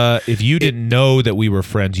weren't, if you didn't know that we were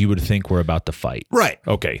friends, you would think we're about to fight. Right.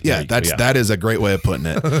 Okay. Yeah. That is a great way of putting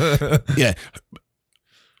it. Yeah.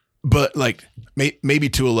 But like maybe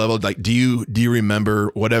to a level, like, do you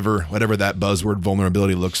remember whatever that buzzword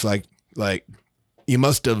vulnerability looks like? Like you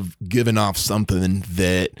must have given off something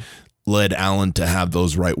that led Alan to have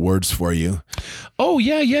those right words for you. Oh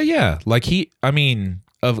yeah. Like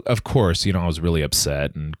of course, I was really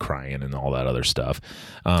upset and crying and all that other stuff.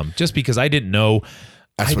 Just because I didn't know,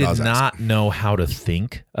 I did not know how to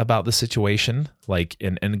think about the situation. Like,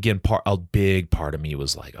 and again, a big part of me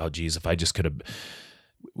was like, oh geez, if I just could have,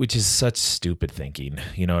 which is such stupid thinking,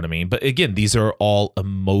 you know what I mean? But again, these are all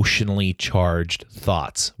emotionally charged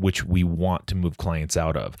thoughts, which we want to move clients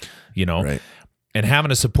out of, Right. And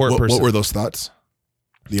having a support person. What were those thoughts?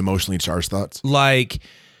 The emotionally charged thoughts? Like,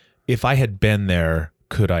 if I had been there,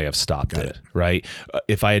 could I have stopped it? Right?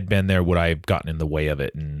 If I had been there, would I have gotten in the way of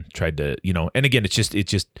it and tried to, and again, it's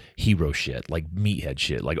just hero shit, like meathead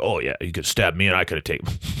shit. Like, oh yeah, you could stab me and I could have taken.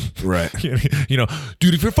 Right. Dude,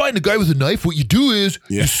 if you're fighting a guy with a knife, what you do is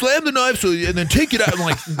you slam the knife and then take it out. I'm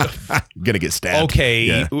like, you're going to get stabbed. Okay.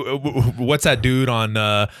 Yeah. What's that dude on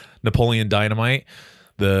Napoleon Dynamite?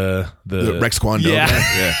 The Rex Kwon Do.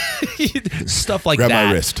 Yeah. Stuff like Grab that.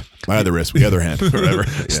 my wrist. My other wrist, the other hand, whatever.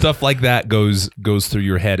 Yeah. Stuff like that goes through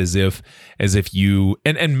your head as if you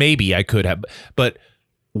and maybe I could have, but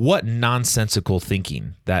what nonsensical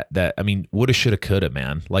thinking that woulda, shoulda, coulda,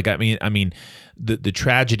 man. Like the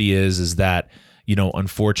tragedy is that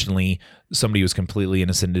unfortunately somebody was completely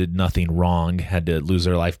innocent, did nothing wrong, had to lose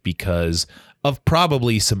their life because of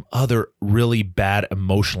probably some other really bad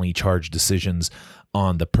emotionally charged decisions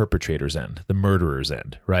on the perpetrator's end, the murderer's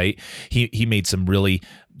end, right? He made some really,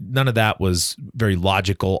 none of that was very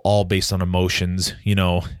logical, all based on emotions,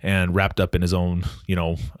 and wrapped up in his own,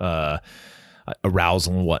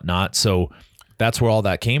 arousal and whatnot. So that's where all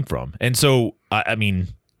that came from. And so, I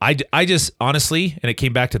just honestly, and it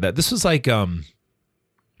came back to that. This was like, do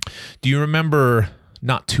you remember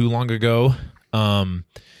not too long ago? We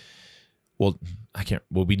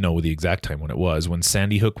know the exact time when it was, when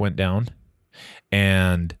Sandy Hook went down.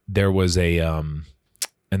 And there was what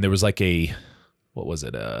was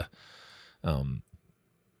it? One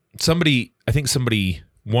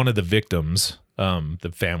of the victims,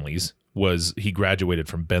 the families he graduated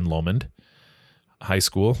from Ben Lomond High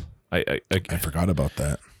School. I forgot about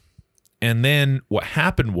that. And then what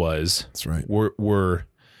happened was, that's right.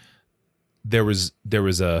 There was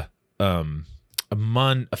a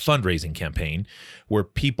fundraising campaign where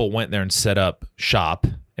people went there and set up shop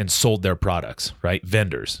and sold their products, right?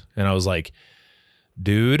 Vendors. And I was like,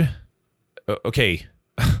 dude, okay.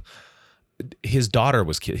 His daughter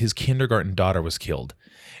was killed. His kindergarten daughter was killed.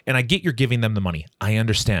 And I get you're giving them the money. I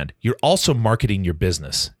understand. You're also marketing your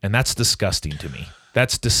business. And that's disgusting to me.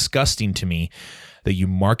 That's disgusting to me that you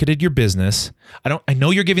marketed your business. I know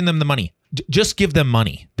you're giving them the money. Just give them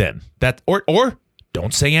money then. Or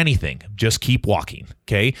don't say anything. Just keep walking.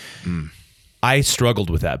 Okay. I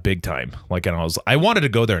struggled with that big time. Like, and I wanted to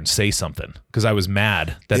go there and say something because I was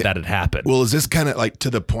mad that had happened. Well, is this kind of like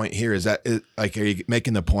to the point here? Are you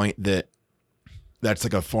making the point that that's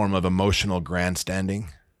like a form of emotional grandstanding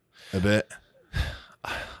a bit?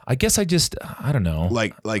 I guess I don't know.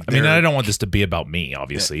 I don't want this to be about me,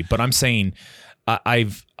 obviously, but I'm saying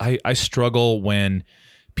I struggle when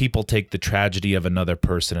people take the tragedy of another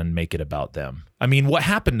person and make it about them. I mean, what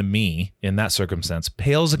happened to me in that circumstance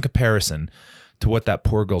pales in comparison to what that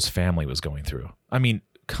poor girl's family was going through. I mean,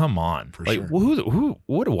 come on. For like, sure.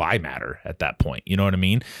 what do I matter at that point? You know what I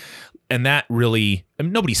mean? And that really,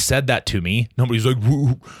 nobody said that to me. Nobody's like,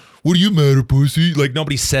 what do you matter, pussy? Like,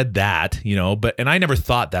 nobody said that, and I never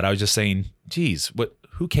thought that. I was just saying, geez,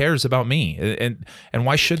 who cares about me? And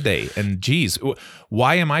why should they? And geez,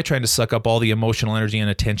 why am I trying to suck up all the emotional energy and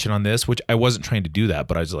attention on this? Which I wasn't trying to do that,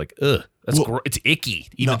 but I was like, ugh, it's icky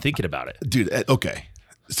even thinking about it. Dude, okay.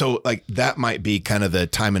 So like that might be kind of the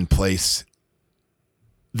time and place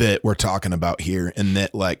that we're talking about here. And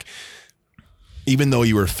that like, even though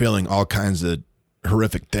you were feeling all kinds of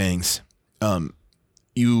horrific things,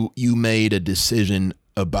 you made a decision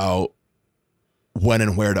about when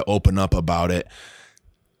and where to open up about it,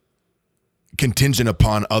 contingent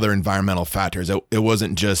upon other environmental factors. It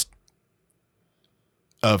wasn't just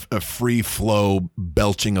a free flow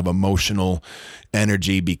belching of emotional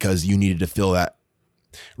energy because you needed to feel that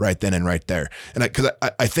right then and right there. And because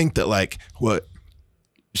I think that like what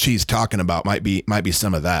she's talking about might be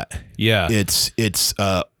some of that. Yeah. It's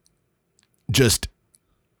just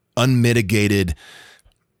unmitigated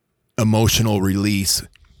emotional release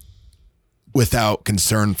without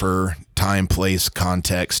concern for time, place,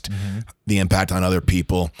 context, the impact on other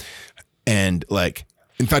people. And like,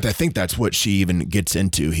 in fact, I think that's what she even gets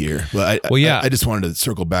into here. But I just wanted to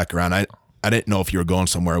circle back around. I didn't know if you were going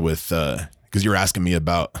somewhere with, because you were asking me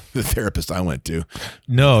about the therapist I went to.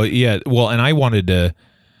 No, yeah. Well, and I want to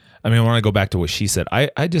go back to what she said.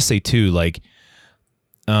 I just say too, like,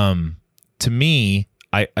 to me,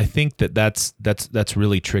 I think that's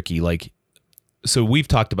really tricky. Like, so we've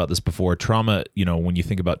talked about this before. Trauma, when you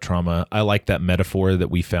think about trauma, I like that metaphor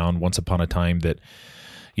that we found once upon a time that,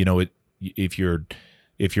 if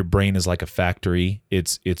your brain is like a factory,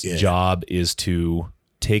 its job is to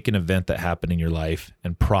take an event that happened in your life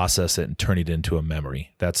and process it and turn it into a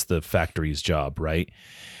memory. That's the factory's job, right?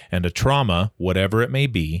 And a trauma, whatever it may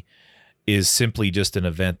be, is simply just an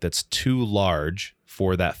event that's too large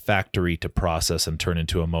for that factory to process and turn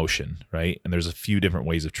into emotion, right? And there's a few different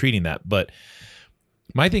ways of treating that. But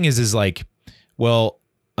my thing is like, well,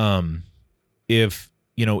 if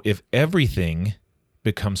everything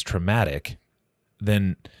becomes traumatic,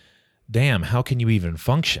 then damn, how can you even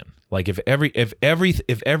function? Like if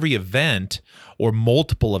every event or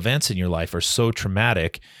multiple events in your life are so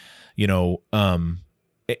traumatic, then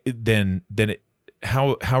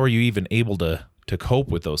how are you even able to cope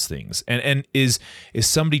with those things? And is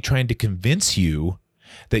somebody trying to convince you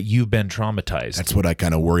that you've been traumatized? That's what I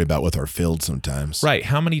kind of worry about with our field sometimes. Right.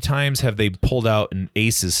 How many times have they pulled out an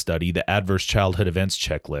ACEs study, the Adverse Childhood Events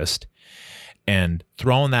Checklist, and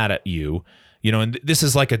thrown that at you? And this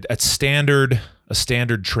is like a standard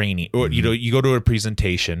training, or you go to a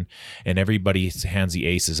presentation and everybody hands the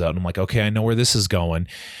ACEs out, and I'm like, okay, I know where this is going,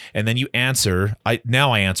 and then you answer. I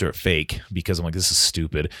answer it fake because I'm like, this is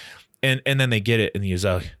stupid, and then they get it, and he's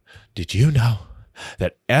like, did you know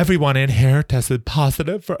that everyone in here tested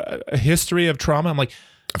positive for a history of trauma? I'm like,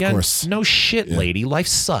 yeah, of course. No shit, lady. Life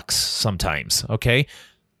sucks sometimes. Okay.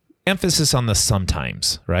 Emphasis on the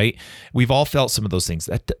sometimes, right? We've all felt some of those things.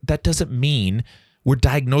 That doesn't mean we're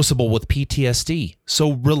diagnosable with PTSD.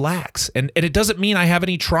 So relax. And it doesn't mean I have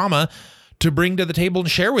any trauma to bring to the table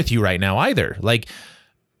and share with you right now either. Like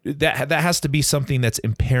that has to be something that's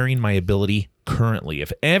impairing my ability currently.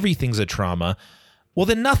 If everything's a trauma, well,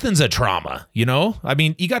 then nothing's a trauma, I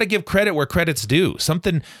mean, you got to give credit where credit's due.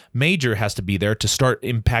 Something major has to be there to start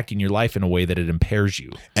impacting your life in a way that it impairs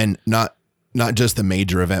you. And not just the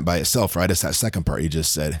major event by itself, right? It's that second part you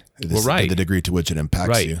just said. Right. The degree to which it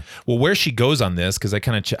impacts you. Well, where she goes on this, because I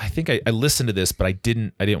think I listened to this, but I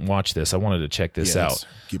didn't watch this. I wanted to check this out.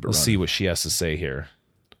 Let's see what she has to say here.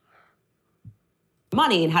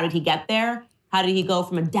 Money, and how did he get there? How did he go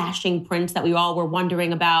from a dashing prince that we all were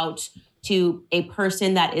wondering about to a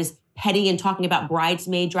person that is petty and talking about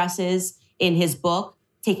bridesmaid dresses in his book,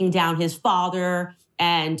 taking down his father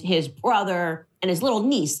and his brother and his little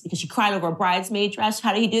niece because she cried over a bridesmaid dress?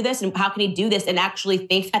 How did he do this? And how can he do this and actually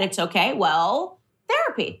think that it's okay? Well,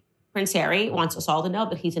 therapy. Prince Harry wants us all to know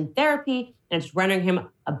that he's in therapy and it's rendering him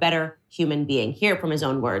a better human being. Hear it from his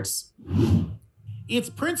own words. It's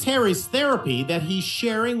Prince Harry's therapy that he's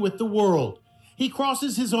sharing with the world. He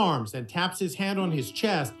crosses his arms and taps his hand on his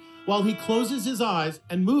chest while he closes his eyes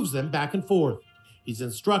and moves them back and forth. He's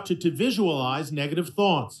instructed to visualize negative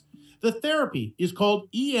thoughts. The therapy is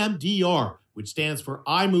called EMDR, which stands for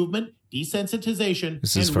eye movement, desensitization, and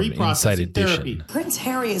reprocessing therapy. Prince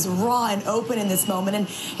Harry is raw and open in this moment, and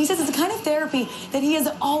he says it's the kind of therapy that he has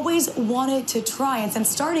always wanted to try. And since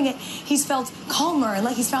starting it, he's felt calmer and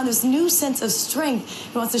like he's found this new sense of strength.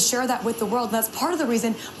 He wants to share that with the world, and that's part of the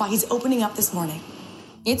reason why he's opening up this morning.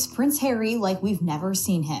 It's Prince Harry like we've never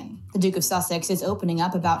seen him. The Duke of Sussex is opening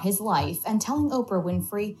up about his life and telling Oprah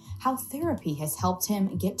Winfrey how therapy has helped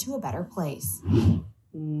him get to a better place.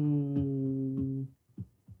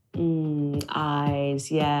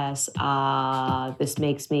 Eyes, yes. This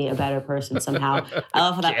makes me a better person somehow. I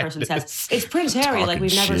love how that person says, it's Prince Harry like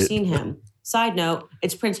we've never seen him. Side note,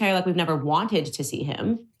 it's Prince Harry like we've never wanted to see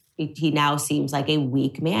him. He now seems like a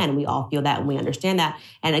weak man, and we all feel that and we understand that.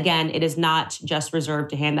 And again, it is not just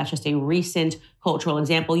reserved to him. That's just a recent cultural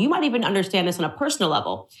example. You might even understand this on a personal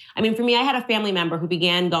level. I mean, for me, I had a family member who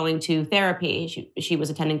began going to therapy. She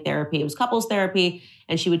was attending therapy. It was couples therapy.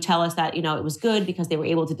 And she would tell us that, it was good because they were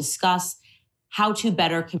able to discuss how to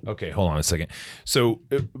better. Okay, hold on a second. So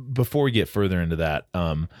before we get further into that,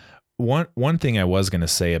 one thing I was going to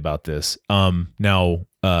say about this, now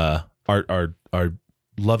our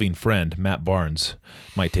loving friend Matt Barnes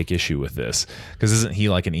might take issue with this because isn't he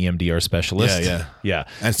like an EMDR specialist? Yeah.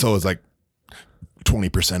 And so it's like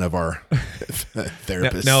 20% of our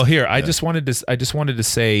therapists. Now here, I just wanted to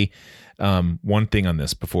say one thing on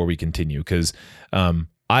this before we continue, because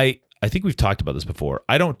I think we've talked about this before.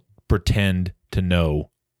 I don't pretend to know,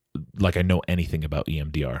 like I know anything about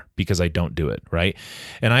EMDR, because I don't do it, right?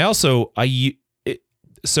 And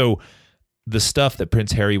so the stuff that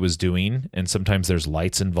Prince Harry was doing, and sometimes there's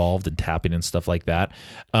lights involved and tapping and stuff like that.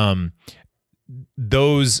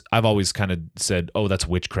 Those I've always kind of said, oh, that's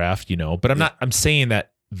witchcraft, but I'm saying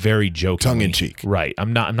that very jokingly. Tongue in cheek. Right.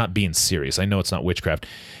 I'm not being serious. I know it's not witchcraft.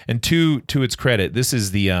 And to its credit, this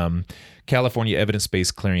is the California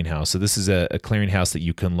Evidence-Based Clearinghouse. So this is a clearinghouse that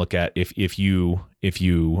you can look at if you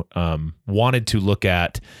wanted to look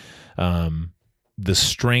at the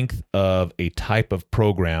strength of a type of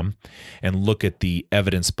program and look at the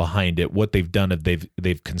evidence behind it. What they've done is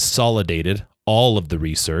they've consolidated all of the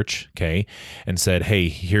research, okay, and said, hey,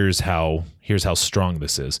 here's how strong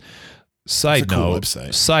this is. Side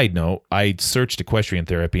note, I searched equestrian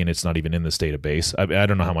therapy and it's not even in this database. I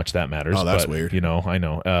don't know how much that matters. Oh, that's weird. I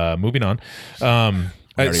know. Moving on.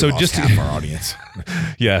 So just half our audience.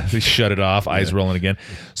 Yeah, they shut it off. Eyes rolling again.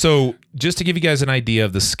 So just to give you guys an idea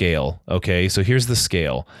of the scale. Okay, so here's the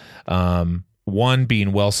scale. 1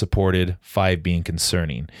 being well supported, 5 being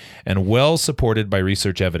concerning, and well supported by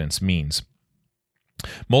research evidence means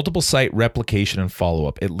multiple site replication and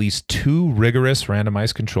follow-up, at least 2 rigorous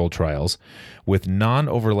randomized control trials with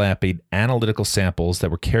non-overlapping analytical samples that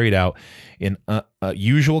were carried out in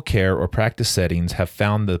usual care or practice settings have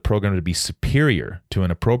found the program to be superior to an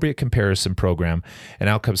appropriate comparison program and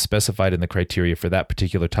outcomes specified in the criteria for that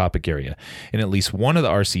particular topic area. In at least one of the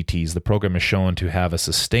RCTs, the program is shown to have a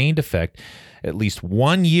sustained effect at least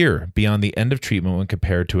 1 year beyond the end of treatment when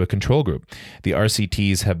compared to a control group. The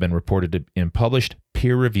RCTs have been reported in published,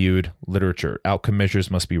 peer-reviewed literature. Outcome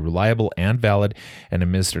measures must be reliable and valid and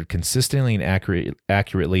administered consistently and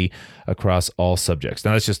accurately across all subjects.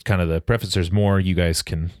 Now, that's just kind of the preface. There's more. You guys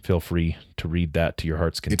can feel free to read that to your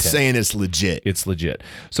heart's content. It's saying it's legit. It's legit.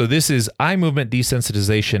 So this is eye movement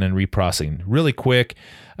desensitization and reprocessing. Really quick.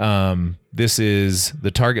 This is the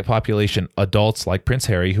target population, adults like Prince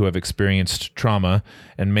Harry who have experienced trauma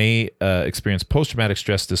and may experience post-traumatic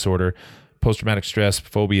stress disorder, post-traumatic stress,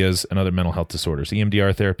 phobias, and other mental health disorders.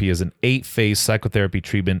 EMDR therapy is an 8-phase psychotherapy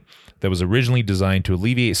treatment that was originally designed to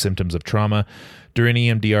alleviate symptoms of trauma. During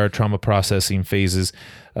EMDR trauma processing phases,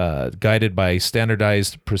 guided by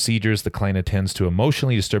standardized procedures, the client attends to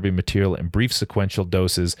emotionally disturbing material in brief sequential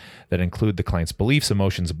doses that include the client's beliefs,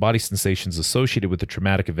 emotions, and body sensations associated with the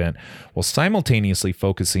traumatic event, while simultaneously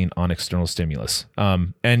focusing on external stimulus.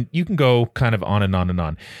 And you can go kind of on and on and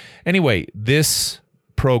on. Anyway, this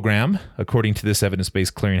program, according to this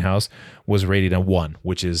evidence-based clearinghouse, was rated a 1,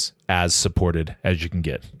 which is as supported as you can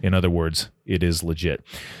get. In other words, it is legit.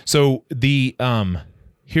 So the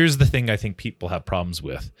here's the thing I think people have problems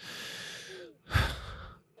with.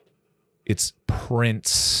 It's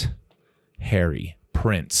Prince Harry.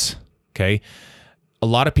 Prince. Okay? A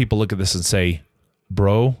lot of people look at this and say,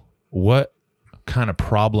 bro, what kind of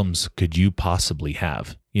problems could you possibly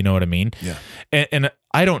have? You know what I mean? Yeah. And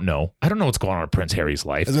I don't know. I don't know what's going on in Prince Harry's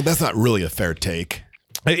life. That's not really a fair take.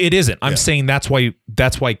 It isn't. I'm saying that's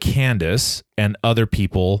why Candace and other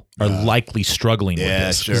people are likely struggling with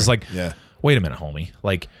this. Sure. It's like, wait a minute, homie.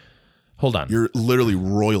 Like, hold on. You're literally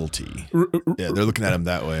royalty. Yeah, they're looking at him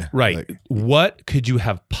that way. Right. Like, what could you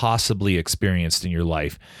have possibly experienced in your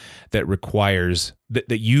life that requires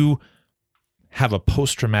that you have a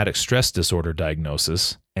post-traumatic stress disorder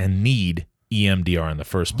diagnosis and need EMDR in the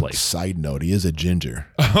first place? Side note, he is a ginger.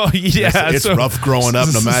 Oh, yeah. It's rough growing up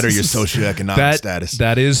no matter your socioeconomic status.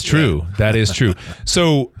 That is true. Yeah. That is true.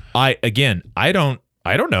 So I don't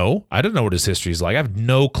know. I don't know what his history is like. I have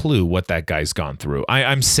no clue what that guy's gone through.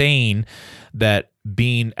 I'm saying that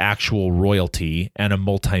being actual royalty and a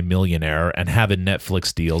multimillionaire and having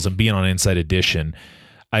Netflix deals and being on Inside Edition,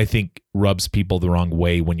 I think rubs people the wrong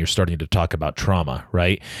way when you're starting to talk about trauma,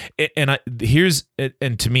 right? And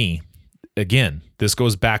to me, again, this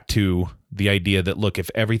goes back to the idea that, look, if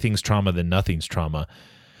everything's trauma, then nothing's trauma.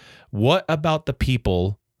 What about the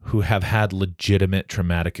people who have had legitimate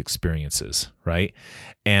traumatic experiences, right?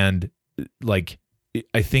 And like,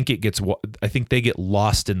 I think they get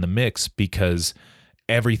lost in the mix because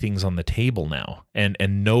everything's on the table now, and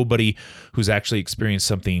nobody who's actually experienced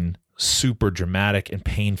something super dramatic and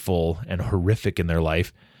painful and horrific in their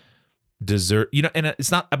life deserve, and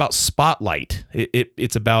it's not about spotlight.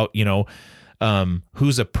 It's about,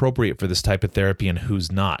 who's appropriate for this type of therapy and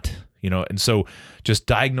who's not, and so just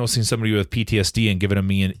diagnosing somebody with PTSD and giving them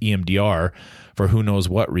an EMDR for who knows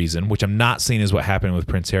what reason, which I'm not saying is what happened with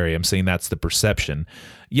Prince Harry. I'm saying that's the perception.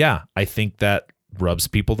 Yeah, I think that rubs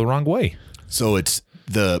people the wrong way. So it's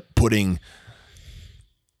the putting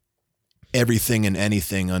everything and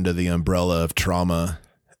anything under the umbrella of trauma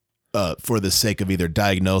for the sake of either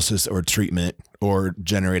diagnosis or treatment or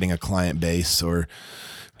generating a client base or,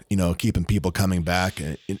 keeping people coming back.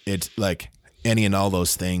 It's like any and all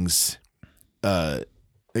those things.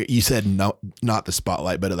 You said no, not the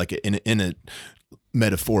spotlight, but like in it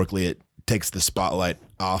metaphorically, it takes the spotlight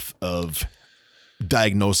off of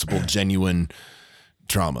diagnosable, genuine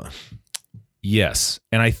trauma. Yes.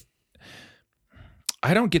 And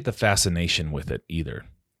I don't get the fascination with it either.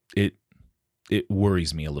 It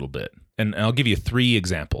worries me a little bit. And I'll give you 3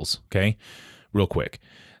 examples, okay? Real quick.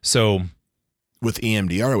 So with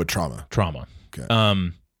EMDR or with trauma? Trauma.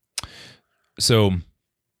 Okay. So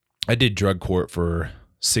I did drug court for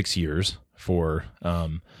 6 years for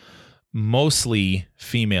mostly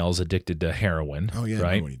females addicted to heroin. Oh yeah, I right?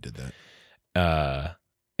 remember when you did that.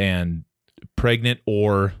 And pregnant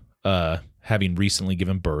or having recently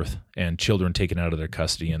given birth and children taken out of their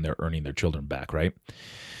custody and they're earning their children back, right?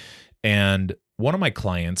 And one of my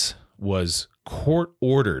clients was court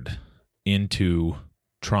ordered into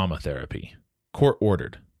trauma therapy. Court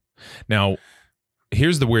ordered. Now,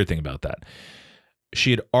 here's the weird thing about that. She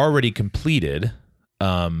had already completed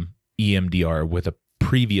EMDR with a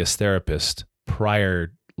previous therapist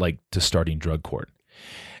prior to starting drug court.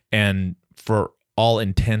 And for all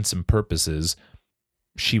intents and purposes,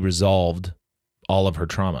 she resolved all of her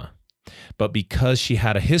trauma. But because she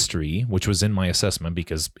had a history, which was in my assessment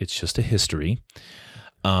because it's just a history,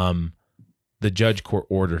 the judge court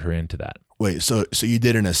ordered her into that. Wait, so you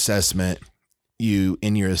did an assessment.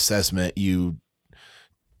 In your assessment, you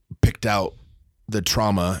picked out the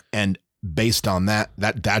trauma, and based on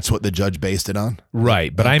that's what the judge based it on?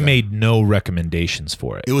 Right, but okay. I made no recommendations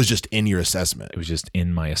for it. It was just in your assessment. It was just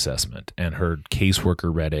in my assessment, and her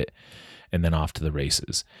caseworker read it, and then off to the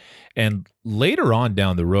races. And later on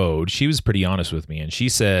down the road, she was pretty honest with me, and she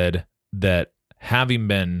said that having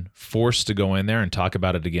been forced to go in there and talk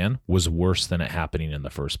about it again was worse than it happening in the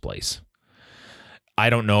first place. I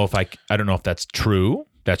don't know if that's true.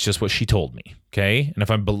 That's just what she told me. Okay. And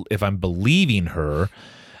if I'm believing her,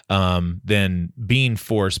 then being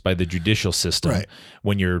forced by the judicial system right.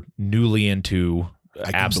 when you're newly into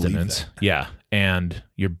abstinence, yeah, and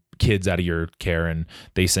your kids out of your care and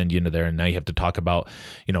they send you into there, and now you have to talk about,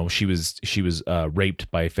 she was raped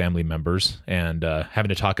by family members and having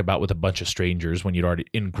to talk about with a bunch of strangers when you'd already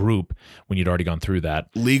gone through that,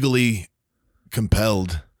 legally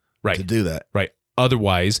compelled right. to do that, right?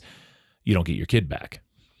 Otherwise, you don't get your kid back.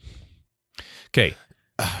 Okay.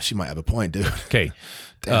 She might have a point, dude. Okay.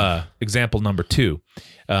 Example number 2.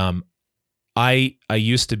 I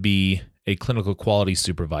used to be a clinical quality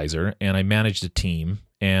supervisor, and I managed a team.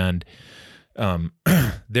 And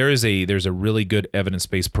there's a really good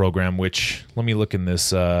evidence-based program. Which let me look in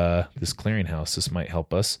this clearinghouse. This might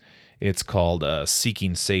help us. It's called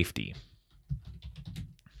Seeking Safety.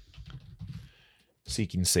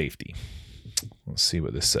 Seeking Safety. Let's see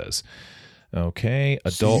what this says. Okay,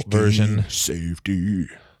 adult version. Safety.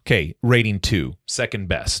 Okay, rating 2, second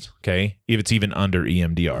best. Okay, if it's even under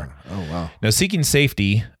EMDR. Oh wow. Now, Seeking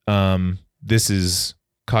Safety. This is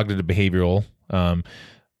cognitive behavioral,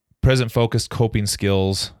 present-focused coping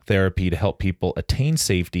skills therapy to help people attain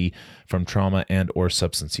safety from trauma and or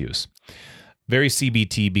substance use. Very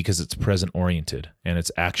CBT because it's present-oriented and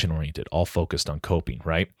it's action-oriented, all focused on coping,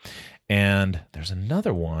 right? And there's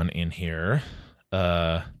another one in here.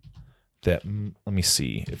 Let me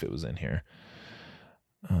see if it was in here.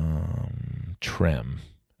 TREM,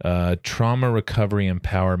 Trauma Recovery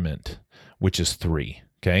Empowerment, which is 3.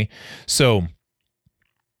 Okay. So,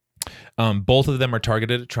 both of them are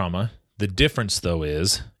targeted at trauma. The difference though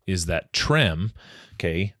is that TREM,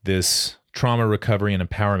 okay, this trauma recovery and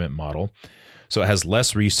empowerment model. So it has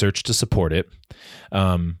less research to support it.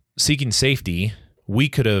 Seeking Safety, we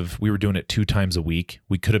were doing it 2 times a week.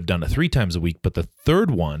 We could have done it 3 times a week, but the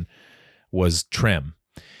third one was TREM.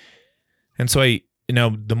 And so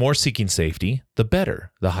the more Seeking Safety, the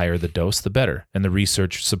better. The higher the dose, the better. And the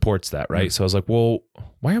research supports that, right? Mm-hmm. So I was like, well,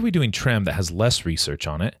 why are we doing TREM that has less research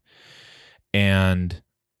on it? And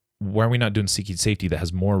why are we not doing Seeking Safety that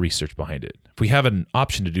has more research behind it? If we have an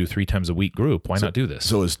option to do 3 times a week group, why not do this?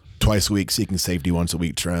 So it was twice a week Seeking Safety, once a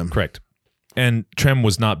week TREM. Correct. And TREM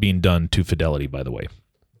was not being done to fidelity, by the way.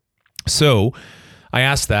 So I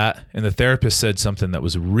asked that, and the therapist said something that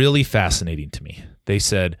was really fascinating to me. They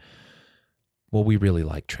said, well, we really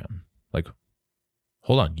like TREM. Like,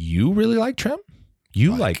 hold on, you really like TREM?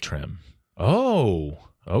 You like TREM. Oh,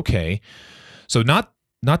 okay. So not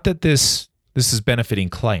that this is benefiting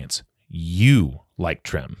clients. You like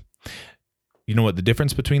TREM. You know what the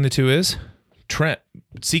difference between the two is?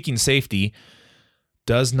 Seeking safety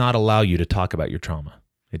does not allow you to talk about your trauma.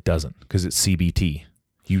 It doesn't, because it's CBT.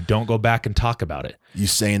 You don't go back and talk about it. You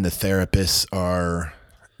saying the therapists are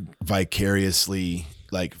vicariously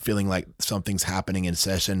like feeling like something's happening in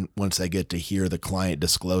session once they get to hear the client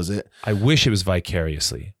disclose it? I wish it was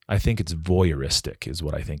vicariously. I think it's voyeuristic is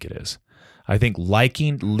what I think it is. I think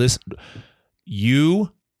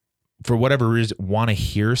you, for whatever reason, want to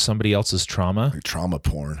hear somebody else's trauma. Like trauma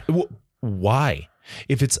porn. Why?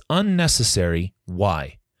 If it's unnecessary,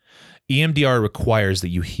 why? EMDR requires that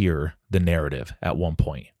you hear the narrative at one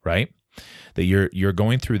point, right? That you're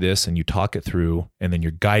going through this and you talk it through, and then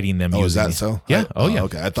you're guiding them. Oh, is that so? Yeah. Yeah.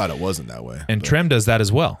 Okay. I thought it wasn't that way. And TREM does that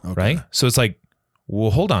as well, right? So it's like, well,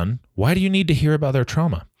 hold on. Why do you need to hear about their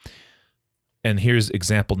trauma? And here's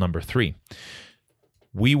example number 3.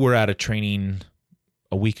 We were at a training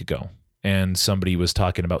a week ago, and somebody was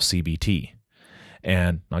talking about CBT.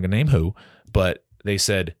 And I'm not going to name who, but they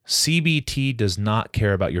said, CBT does not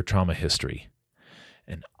care about your trauma history.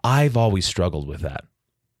 And I've always struggled with that.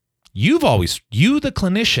 You, the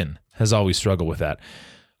clinician, has always struggled with that.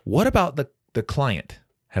 What about the client?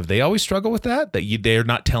 Have they always struggled with that? They're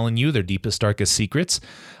not telling you their deepest, darkest secrets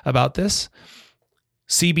about this?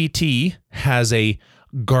 CBT has a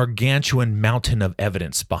gargantuan mountain of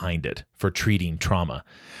evidence behind it for treating trauma,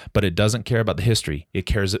 but it doesn't care about the history. It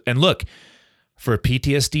cares. And look, for a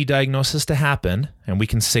PTSD diagnosis to happen, and we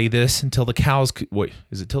can say this until the cows, wait,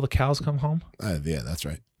 is it till the cows come home? Yeah, that's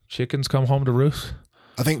right. Chickens come home to roost?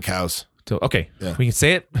 I think cows. Okay, yeah. We can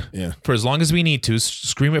say it for as long as we need to,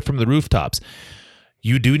 scream it from the rooftops.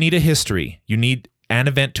 You do need a history. You need an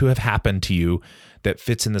event to have happened to you that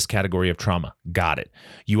fits in this category of trauma. Got it.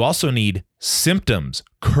 You also need symptoms,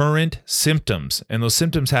 current symptoms, and those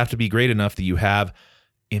symptoms have to be great enough that you have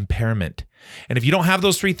impairment. And if you don't have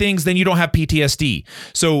those 3 things, then you don't have PTSD.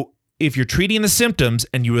 So if you're treating the symptoms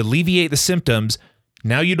and you alleviate the symptoms,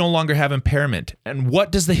 now you no longer have impairment. And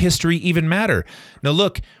what does the history even matter? Now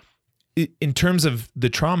look, in terms of the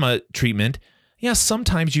trauma treatment, yeah,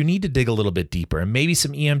 sometimes you need to dig a little bit deeper, and maybe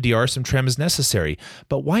some EMDR, some TREM is necessary.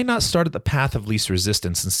 But why not start at the path of least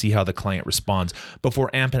resistance and see how the client responds before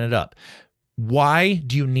amping it up? Why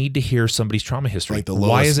do you need to hear somebody's trauma history? Like the lowest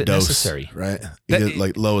Why is it dose, necessary? Right?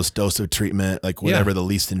 Like lowest dose of treatment, like whatever the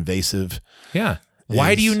least invasive. Yeah.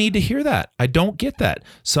 Why do you need to hear that? I don't get that.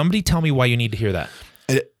 Somebody tell me why you need to hear that.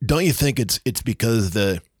 Don't you think it's because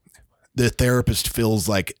the therapist feels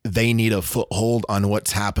like they need a foothold on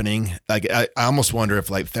what's happening? Like I almost wonder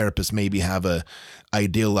if like therapists maybe have a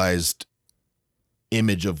idealized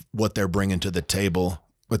image of what they're bringing to the table,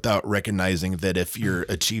 without recognizing that if you're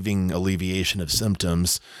achieving alleviation of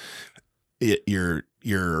symptoms, that's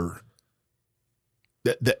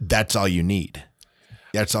all you need.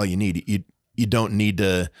 That's all you need. You don't need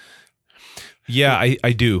to. Yeah,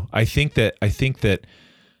 I do. I think that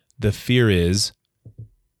the fear is,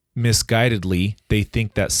 misguidedly, they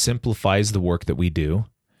think that simplifies the work that we do.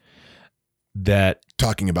 That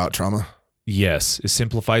talking about trauma. Yes, it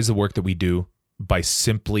simplifies the work that we do by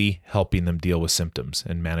simply helping them deal with symptoms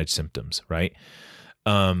and manage symptoms, right?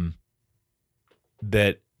 That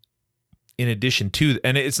in addition to,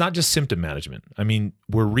 and it's not just symptom management. I mean,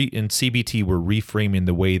 in CBT, we're reframing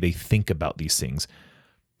the way they think about these things,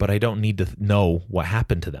 but I don't need to know what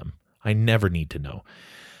happened to them. I never need to know.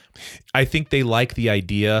 I think they like the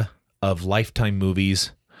idea of Lifetime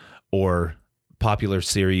movies or popular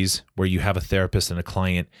series where you have a therapist and a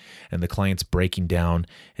client, and the client's breaking down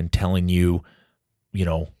and telling you,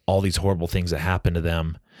 all these horrible things that happen to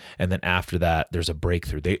them. And then after that, there's a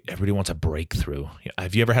breakthrough. Everybody wants a breakthrough.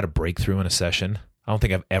 Have you ever had a breakthrough in a session? I don't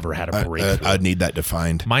think I've ever had a breakthrough. I'd need that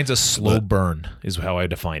defined. Mine's a slow burn is how I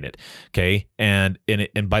define it. Okay. And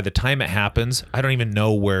by the time it happens, I don't even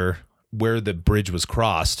know where the bridge was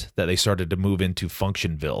crossed that they started to move into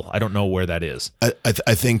Functionville. I don't know where that is.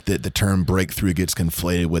 I think that the term breakthrough gets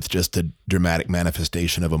conflated with just a dramatic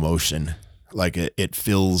manifestation of emotion. Like it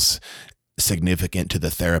feels significant to the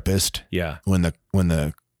therapist. Yeah. When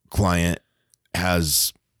the client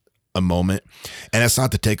has a moment, and that's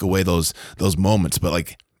not to take away those moments, but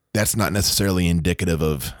like that's not necessarily indicative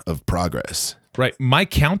of progress. Right. My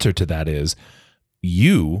counter to that is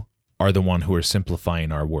you are the one who are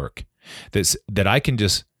simplifying our work. That I can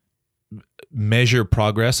just measure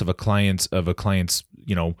progress of a client's,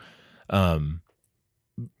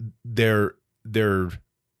 their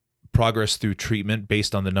progress through treatment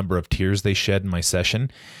based on the number of tears they shed in my session,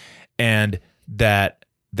 and that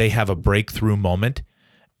they have a breakthrough moment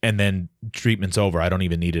and then treatment's over. I don't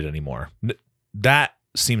even need it anymore. That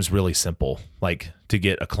seems really simple, like to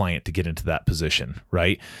get a client to get into that position,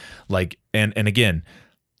 right? Like, and again,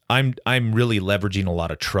 I'm really leveraging a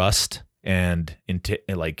lot of trust and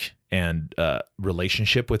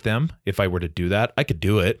relationship with them. If I were to do that, I could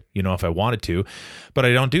do it, if I wanted to, but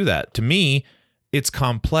I don't do that. To me, it's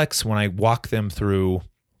complex when I walk them through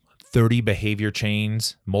 30 behavior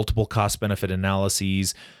chains, multiple cost benefit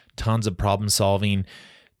analyses, tons of problem solving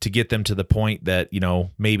to get them to the point that,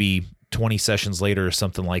 maybe 20 sessions later or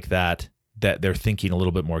something like that they're thinking a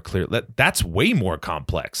little bit more clear. That's way more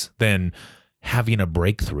complex than having a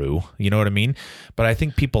breakthrough. You know what I mean? But I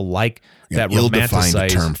think people like that romanticized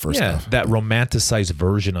term for stuff. That romanticized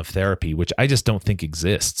version of therapy, which I just don't think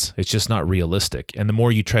exists. It's just not realistic. And the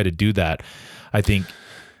more you try to do that, I think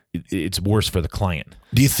it's worse for the client.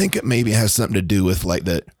 Do you think it maybe has something to do with like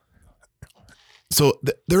that? So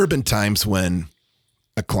there have been times when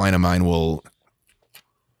a client of mine will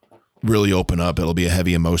really open up. It'll be a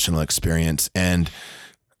heavy emotional experience. And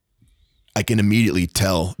I can immediately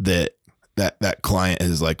tell that client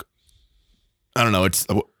is like, I don't know, it's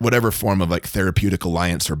whatever form of like therapeutic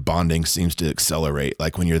alliance or bonding seems to accelerate.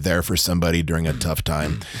 Like when you're there for somebody during a tough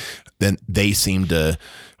time, then they seem to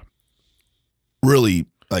really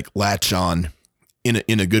like latch on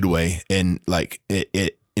in a good way. And like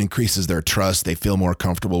it increases their trust. They feel more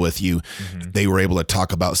comfortable with you. Mm-hmm. They were able to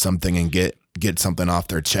talk about something and get something off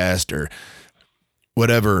their chest or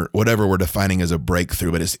whatever we're defining as a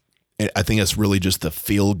breakthrough. But I think it's really just the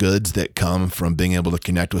feel goods that come from being able to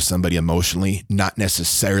connect with somebody emotionally, not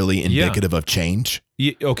necessarily indicative of change.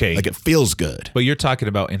 Yeah, okay. Like it feels good. But you're talking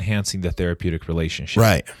about enhancing the therapeutic relationship.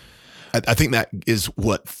 Right. I think that is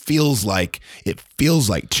what feels like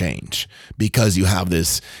change because you have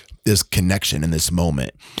this connection in this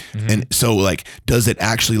moment. Mm-hmm. And so like, does it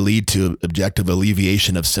actually lead to objective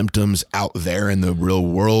alleviation of symptoms out there in the real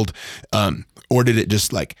world? Or did it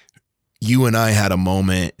just like you and I had a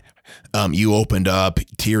moment, you opened up,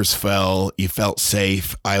 tears fell, you felt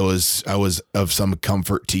safe. I was of some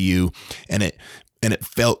comfort to you and it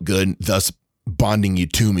felt good, thus bonding you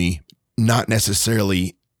to me, not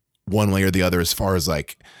necessarily one way or the other as far as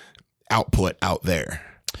like output out there.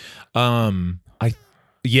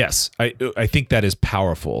 Yes, I think that is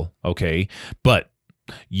powerful. Okay. But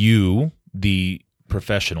you, the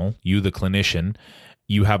professional, you, the clinician,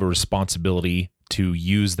 you have a responsibility to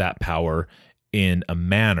use that power in a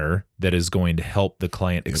manner that is going to help the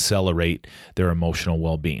client accelerate their emotional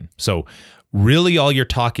well-being. So really all you're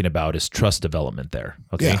talking about is trust development there.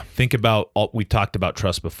 Okay. Yeah. Think about we talked about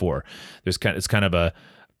trust before. It's kind of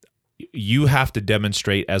you have to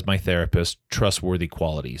demonstrate as my therapist trustworthy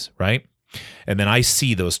qualities, right? And then I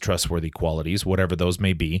see those trustworthy qualities, whatever those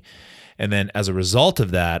may be. And then as a result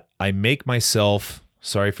of that, I make myself,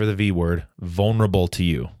 sorry for the V word, vulnerable to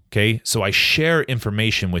you. Okay. So I share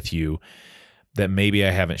information with you that maybe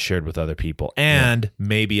I haven't shared with other people. And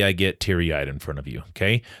maybe I get teary-eyed in front of you.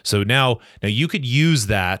 Okay. So now you could use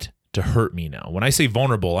that to hurt me now. When I say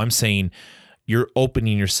vulnerable, I'm saying you're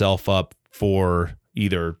opening yourself up for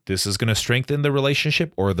either this is going to strengthen the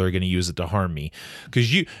relationship or they're going to use it to harm me.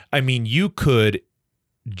 Because you could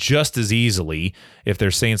just as easily, if they're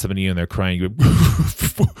saying something to you and they're crying, you go,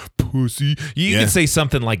 pussy. You can say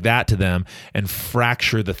something like that to them and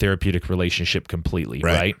fracture the therapeutic relationship completely,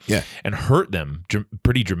 right? Yeah. And hurt them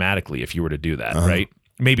pretty dramatically if you were to do that, right?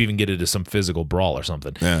 Maybe even get into some physical brawl or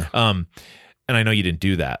something. Yeah. And I know you didn't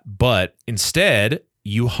do that, but instead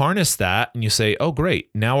you harness that and you say, oh, great.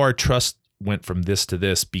 Now our trust went from this to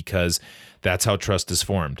this because that's how trust is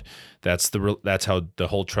formed. That's how the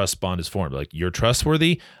whole trust bond is formed. Like you're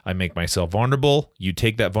trustworthy. I make myself vulnerable. You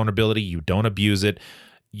take that vulnerability. You don't abuse it.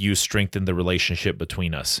 You strengthen the relationship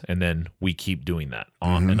between us. And then we keep doing that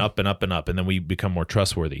on and up and up and up. And then we become more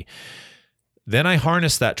trustworthy. Then I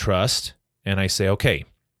harness that trust and I say, okay,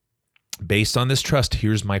 based on this trust,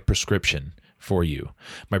 here's my prescription for you.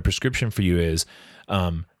 My prescription for you is,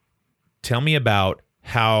 tell me about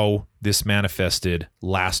how this manifested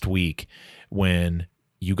last week when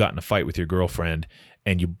you got in a fight with your girlfriend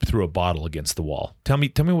and you threw a bottle against the wall. Tell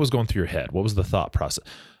me what was going through your head. What was the thought process?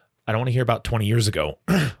 I don't want to hear about 20 years ago.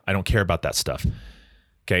 I don't care about that stuff.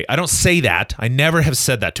 Okay. I don't say that. I never have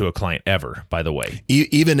said that to a client ever, by the way.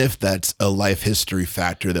 Even if that's a life history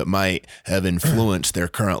factor that might have influenced their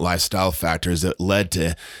current lifestyle factors that led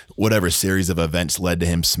to whatever series of events led to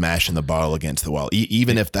him smashing the bottle against the wall.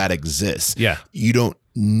 Even if that exists, you don't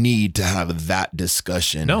need to have that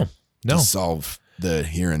discussion to solve the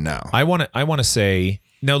here and now. I want to say,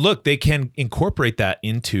 now look, they can incorporate that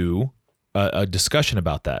into a discussion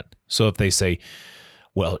about that. So if they say,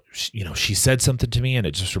 well, she said something to me and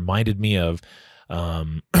it just reminded me of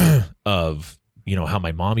how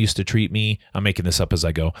my mom used to treat me. I'm making this up as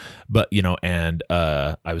I go, but and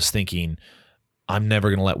I was thinking, I'm never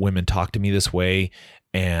going to let women talk to me this way.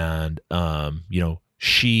 And,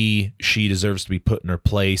 she deserves to be put in her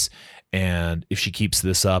place. And if she keeps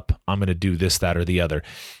this up, I'm going to do this, that, or the other.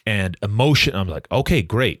 And emotion, I'm like, okay,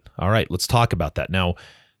 great. All right, let's talk about that. Now,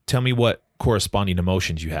 tell me what corresponding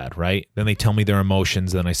emotions you had, right? Then they tell me their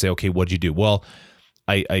emotions. Then I say, okay, what'd you do? Well,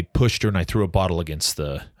 I pushed her and I threw a bottle against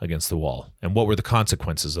the wall. And what were the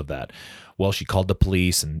consequences of that? Well, she called the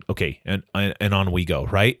police and okay, and on we go,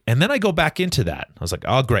 right? And then I go back into that. I was like,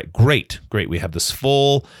 oh, great. We have this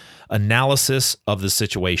full analysis of the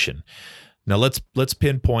situation. Now let's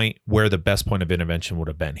pinpoint where the best point of intervention would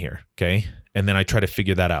have been here, okay? And then I try to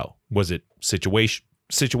figure that out. Was it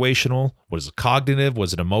situational? Was it cognitive?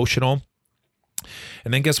 Was it emotional?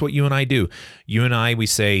 And then guess what you and I do? We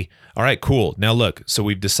say, all right, cool. Now look, so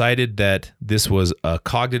we've decided that this was a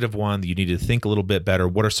cognitive one, that you need to think a little bit better.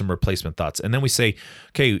 What are some replacement thoughts? And then we say,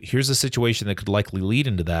 okay, here's a situation that could likely lead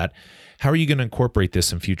into that. How are you going to incorporate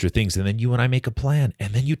this in future things? And then you and I make a plan.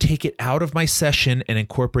 And then you take it out of my session and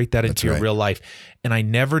incorporate that into your real life. And I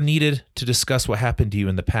never needed to discuss what happened to you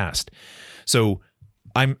in the past. So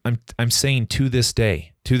I'm saying to this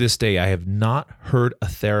day, I have not heard a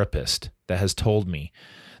therapist that has told me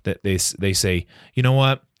that they say, you know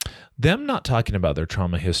what, them not talking about their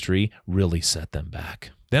trauma history really set them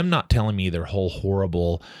back. Them not telling me their whole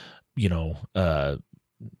horrible,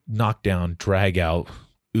 knockdown, drag out,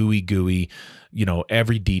 ooey gooey,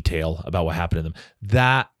 every detail about what happened to them,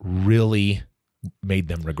 that really made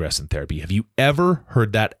them regress in therapy. Have you ever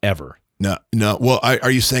heard that ever? No. Well,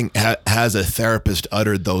 are you saying has a therapist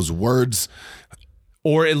uttered those words,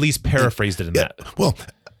 or at least paraphrased it in that? Well,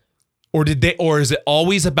 or is it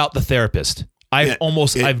always about the therapist?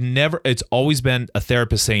 It's always been a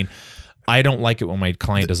therapist saying, I don't like it when my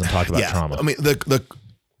client doesn't talk about trauma. I mean,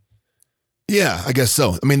 yeah, I guess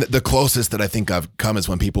so. I mean, the closest that I think I've come is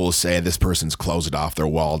when people will say this person's closed off, they're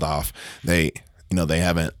walled off. They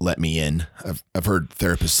haven't let me in. I've heard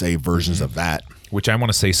therapists say versions of that. Which I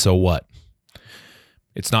want to say, so what?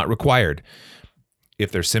 It's not required.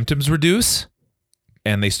 If their symptoms reduce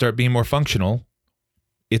and they start being more functional,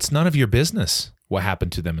 it's none of your business what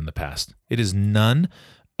happened to them in the past. It is none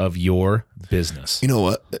of your business. You know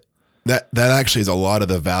what? That actually is a lot of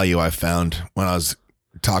the value I found when I was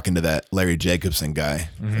talking to that Larry Jacobson guy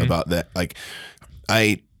about that. Like,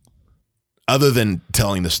 other than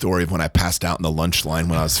telling the story of when I passed out in the lunch line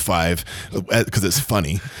when I was 5, because it's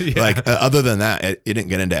funny. Other than that, it didn't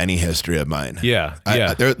get into any history of mine.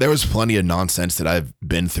 There was plenty of nonsense that I've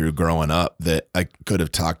been through growing up that I could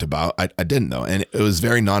have talked about. I didn't though, and it was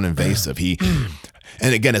very non-invasive.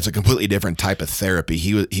 And again, it's a completely different type of therapy.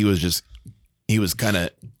 He was kind of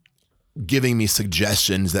giving me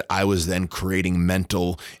suggestions that I was then creating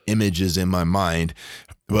mental images in my mind,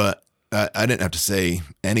 but I didn't have to say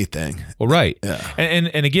anything. Well, right. Yeah.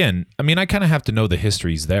 And again, I mean, I kind of have to know the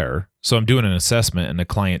histories there. So I'm doing an assessment and the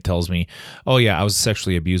client tells me, oh yeah, I was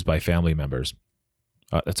sexually abused by family members.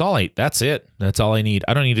 That's it. That's all I need.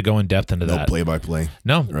 I don't need to go in depth into that. No play by play.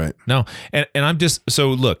 No. Right. No. And I'm just, so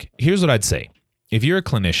look, here's what I'd say. If you're a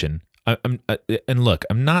clinician, and look,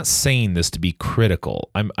 I'm not saying this to be critical.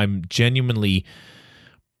 I'm genuinely,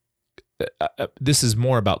 this is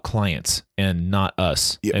more about clients and not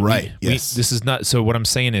us. Yeah, and right. Yes. This is not. So what I'm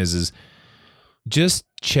saying is just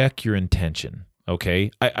check your intention.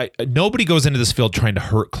 Okay. Nobody goes into this field trying to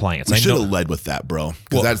hurt clients. We should have led with that, bro.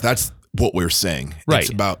 Because that's what we're saying. Right. It's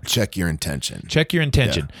about check your intention. Check your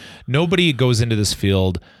intention. Yeah. Nobody goes into this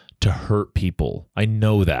field to hurt people. I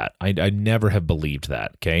know that. I never have believed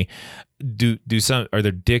that. Okay. Are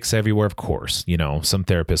there dicks everywhere? Of course. Some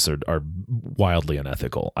therapists are wildly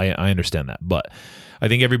unethical. I understand that, but I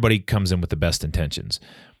think everybody comes in with the best intentions.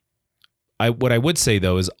 What I would say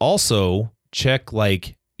though is also check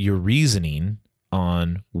like your reasoning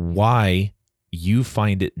on why you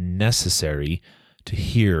find it necessary to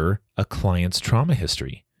hear a client's trauma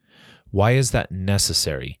history. Why is that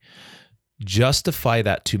necessary? Justify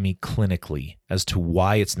that to me clinically as to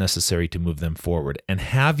why it's necessary to move them forward. And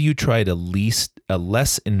have you tried a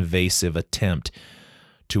less invasive attempt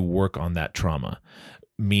to work on that trauma,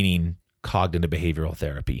 meaning cognitive behavioral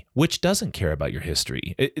therapy, which doesn't care about your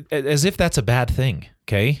history, as if that's a bad thing.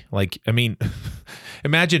 Okay. Like, I mean,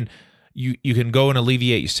 imagine you can go and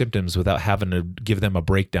alleviate your symptoms without having to give them a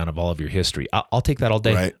breakdown of all of your history. I'll take that all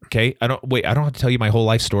day. Right. Okay. I don't have to tell you my whole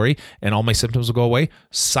life story and all my symptoms will go away.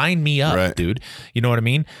 Sign me up, right, dude. You know what I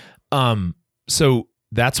mean? So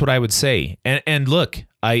that's what I would say. And look,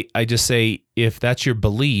 I just say, if that's your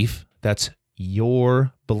belief, that's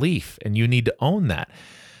your belief and you need to own that.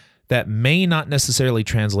 that may not necessarily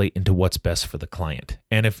translate into what's best for the client.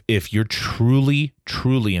 And if you're truly,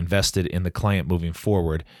 truly invested in the client moving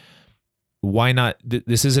forward, why not?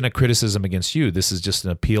 This isn't a criticism against you. This is just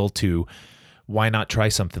an appeal to why not try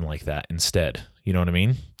something like that instead? You know what I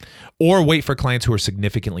mean? Or wait for clients who are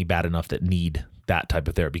significantly bad enough that need that type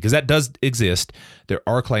of therapy, because that does exist. There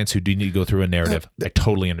are clients who do need to go through a narrative. I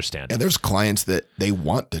totally understand. And there's clients that they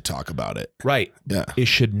want to talk about it. Right. Yeah. It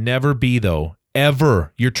should never be, though.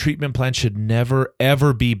 Ever. Your treatment plan should never,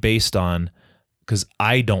 ever be based on, because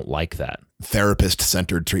I don't like that.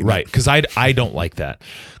 Therapist-centered treatment. Right, because I don't like that.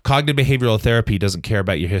 Cognitive behavioral therapy doesn't care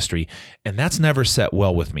about your history, and that's never set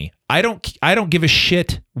well with me. I don't give a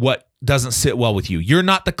shit what doesn't sit well with you. You're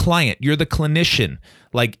not the client. You're the clinician.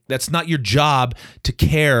 Like, that's not your job to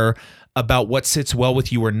care about what sits well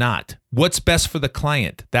with you or not. What's best for the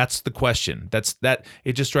client? That's the question.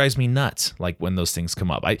 It just drives me nuts. Like when those things come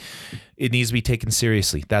up, it needs to be taken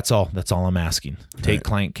seriously. That's all I'm asking. Take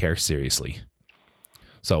client care seriously.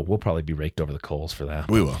 So we'll probably be raked over the coals for that.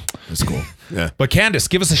 We will. It's cool. Yeah. But Candace,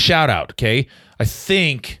 give us a shout out, okay? I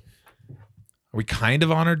think, are we kind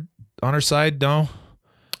of on our side? No?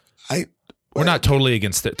 We're not totally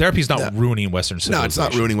against it. Therapy's not ruining Western civilization. No, it's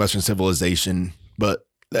not ruining Western civilization, but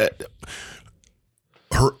the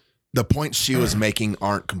points she was making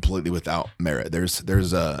aren't completely without merit. There's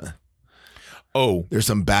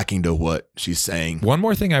some backing to what she's saying. One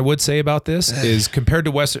more thing I would say about this is compared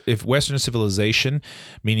to Western civilization,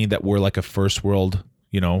 meaning that we're like a first world,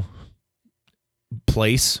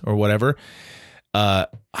 place or whatever. I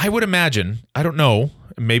would imagine, I don't know,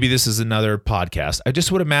 maybe this is another podcast. I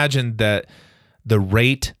just would imagine that the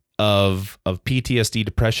rate of PTSD,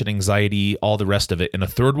 depression, anxiety, all the rest of it in a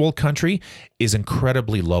third world country is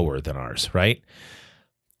incredibly lower than ours, right?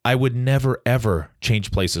 I would never, ever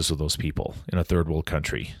change places with those people in a third world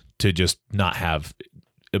country to just not have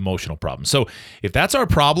emotional problems. So if that's our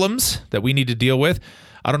problems that we need to deal with,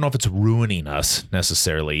 I don't know if it's ruining us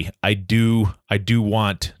necessarily. I do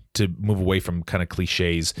want to move away from kind of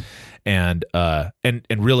cliches and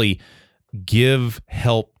really give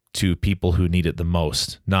help to people who need it the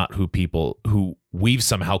most, not who we've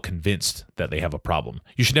somehow convinced that they have a problem.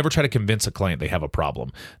 You should never try to convince a client they have a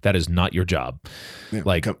problem. That is not your job.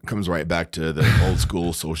 Yeah, comes right back to the old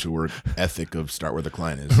school social work ethic of start where the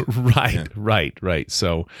client is. Right.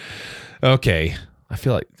 So, okay. I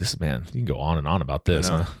feel like this, man, you can go on and on about this.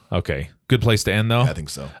 Huh? Okay. Good place to end, though? I think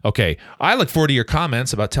so. Okay. I look forward to your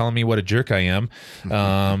comments about telling me what a jerk I am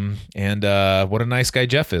and what a nice guy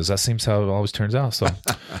Jeff is. That seems how it always turns out. So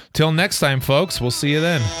till next time, folks, we'll see you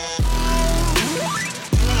then.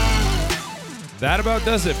 That about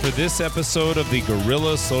does it for this episode of the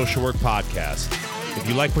Gorilla Social Work Podcast. If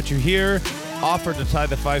you like what you hear, offer to tie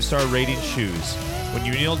the 5-star rating shoes. When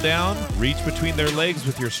you kneel down, reach between their legs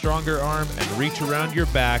with your stronger arm and reach around your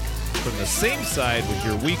back from the same side with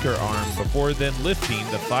your weaker arm before then lifting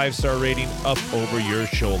the 5-star rating up over your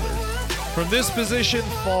shoulder. From this position,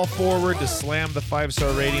 fall forward to slam the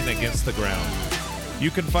 5-star rating against the ground. You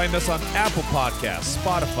can find us on Apple Podcasts,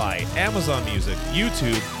 Spotify, Amazon Music,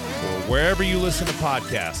 YouTube, or wherever you listen to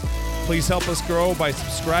podcasts. Please help us grow by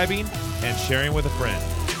subscribing and sharing with a friend.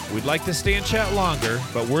 We'd like to stay and chat longer,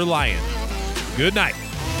 but we're lying. Good night.